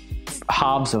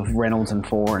 halves of Reynolds and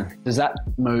Foran. Does that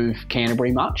move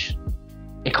Canterbury much?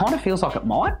 It kind of feels like it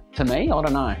might to me. I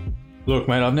don't know. Look,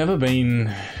 mate, I've never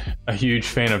been a huge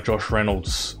fan of Josh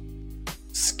Reynolds'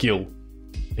 skill.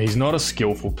 He's not a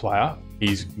skillful player.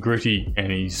 He's gritty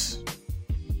and he's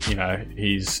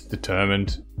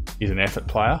determined. He's an effort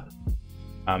player.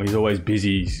 He's always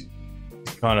busy. He's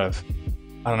kind of,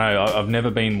 I don't know, I've never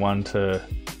been one to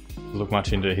look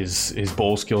much into his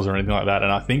ball skills or anything like that.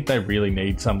 And I think they really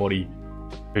need somebody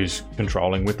who's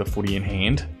controlling with the footy in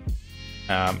hand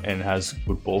and has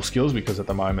good ball skills, because at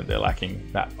the moment they're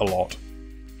lacking that a lot.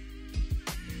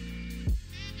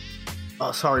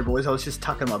 Oh, sorry, boys. I was just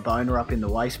tucking my boner up in the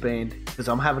waistband because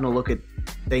I'm having a look at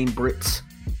Dean Britt's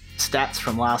stats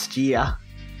from last year,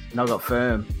 and I got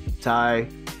firm. So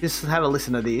just have a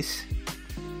listen to this.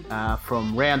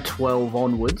 From round 12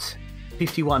 onwards,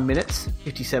 51 minutes,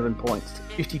 57 points.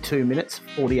 52 minutes,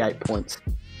 48 points.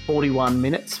 41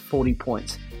 minutes, 40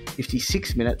 points.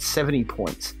 56 minutes, 70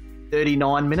 points.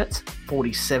 39 minutes,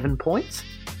 47 points.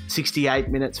 68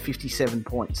 minutes, 57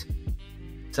 points.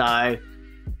 So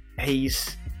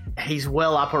he's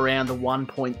well up around the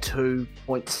 1.2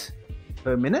 points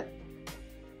per minute.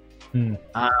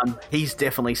 He's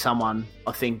definitely someone,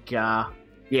 I think,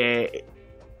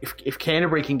 if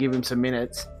Canterbury can give him some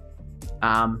minutes,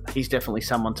 he's definitely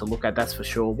someone to look at, that's for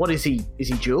sure. What is he? Is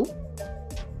he dual?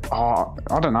 Oh,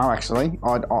 I don't know, actually.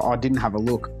 I didn't have a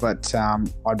look, but he's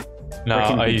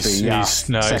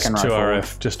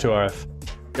 2RF, just 2RF.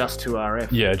 Just 2RF?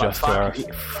 Yeah, just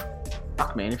 2RF.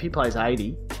 Fuck, man, if he plays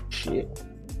 80, shit.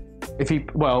 If he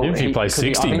plays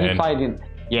 60, man.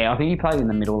 I think he played in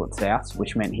the middle at Souths,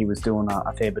 which meant he was doing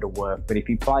a fair bit of work. But if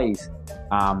he plays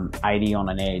 80 on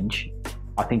an edge,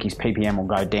 I think his PPM will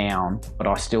go down. But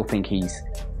I still think he's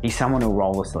someone who'll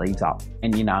roll the sleeves up.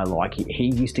 And, he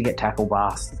used to get tackle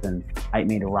busts and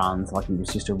 8-metre runs. Like, he was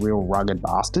just a real rugged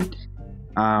bastard.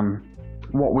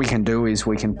 What we can do is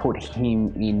we can put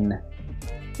him in,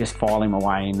 just file him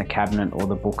away in the cabinet or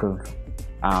the book of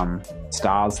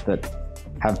stars that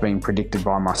have been predicted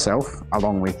by myself,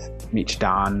 along with Mitch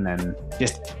Dunn, and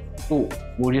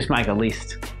we'll just make a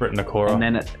list. Britain Nakora. And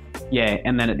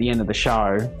then at the end of the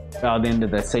show, at the end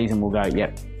of the season, we'll go,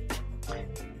 yep,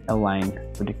 Elaine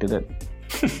predicted it.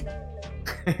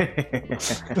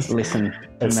 Listen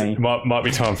to me. Might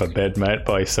be time for bed, mate,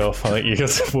 by yourself. I think you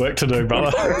got some work to do,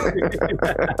 brother.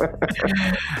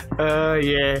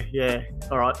 Yeah.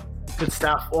 All right, good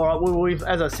stuff. All right, we've,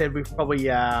 as I said, we've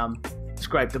probably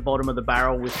scraped the bottom of the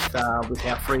barrel with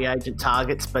our free agent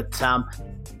targets. But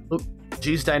look,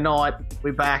 Tuesday night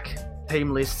we're back.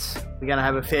 Team lists. We're going to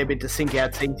have a fair bit to sink our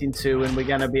teeth into, and we're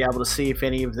going to be able to see if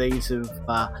any of these have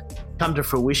come to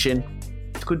fruition.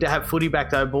 It's good to have footy back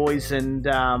though, boys, and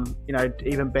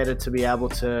even better to be able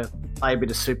to play a bit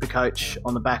of Supercoach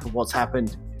on the back of what's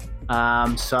happened.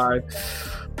 So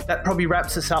that probably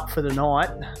wraps us up for the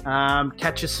night.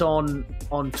 Catch us on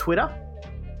Twitter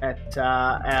at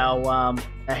our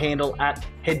handle at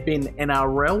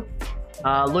HeadbinNRL.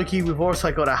 Lukey, we've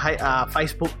also got a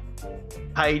Facebook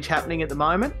page happening at the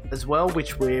moment as well,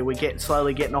 which we're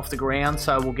slowly getting off the ground,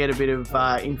 so we'll get a bit of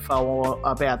info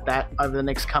about that over the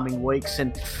next coming weeks,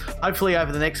 and hopefully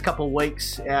over the next couple of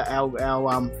weeks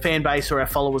our fan base or our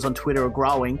followers on Twitter are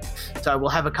growing, so we'll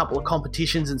have a couple of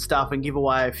competitions and stuff and give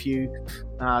away a few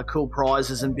cool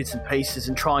prizes and bits and pieces,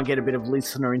 and try and get a bit of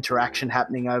listener interaction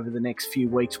happening over the next few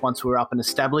weeks once we're up and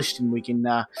established and we can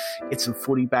get some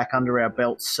footy back under our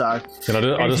belts. So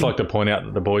I just like to point out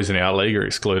that the boys in our league are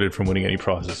excluded from winning any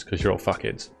prizes because you're all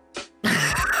fuckheads.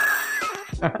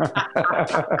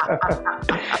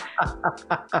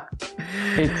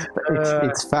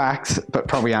 It's facts, but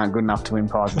probably aren't good enough to win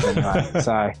prizes anyway.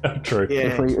 So true. Yeah.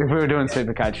 If we were doing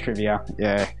Supercoach trivia,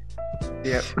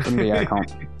 wouldn't be our comp.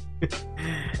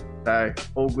 So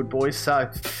all good, boys. So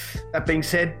That being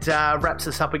said, wraps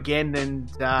us up again,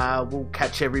 and we'll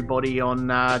catch everybody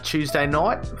on Tuesday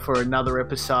night for another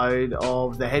episode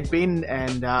of The Headbin.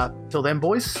 And till then,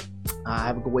 boys,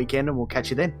 have a good weekend, and we'll catch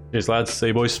you then. Cheers, lads. See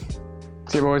you, boys.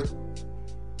 See you, boys.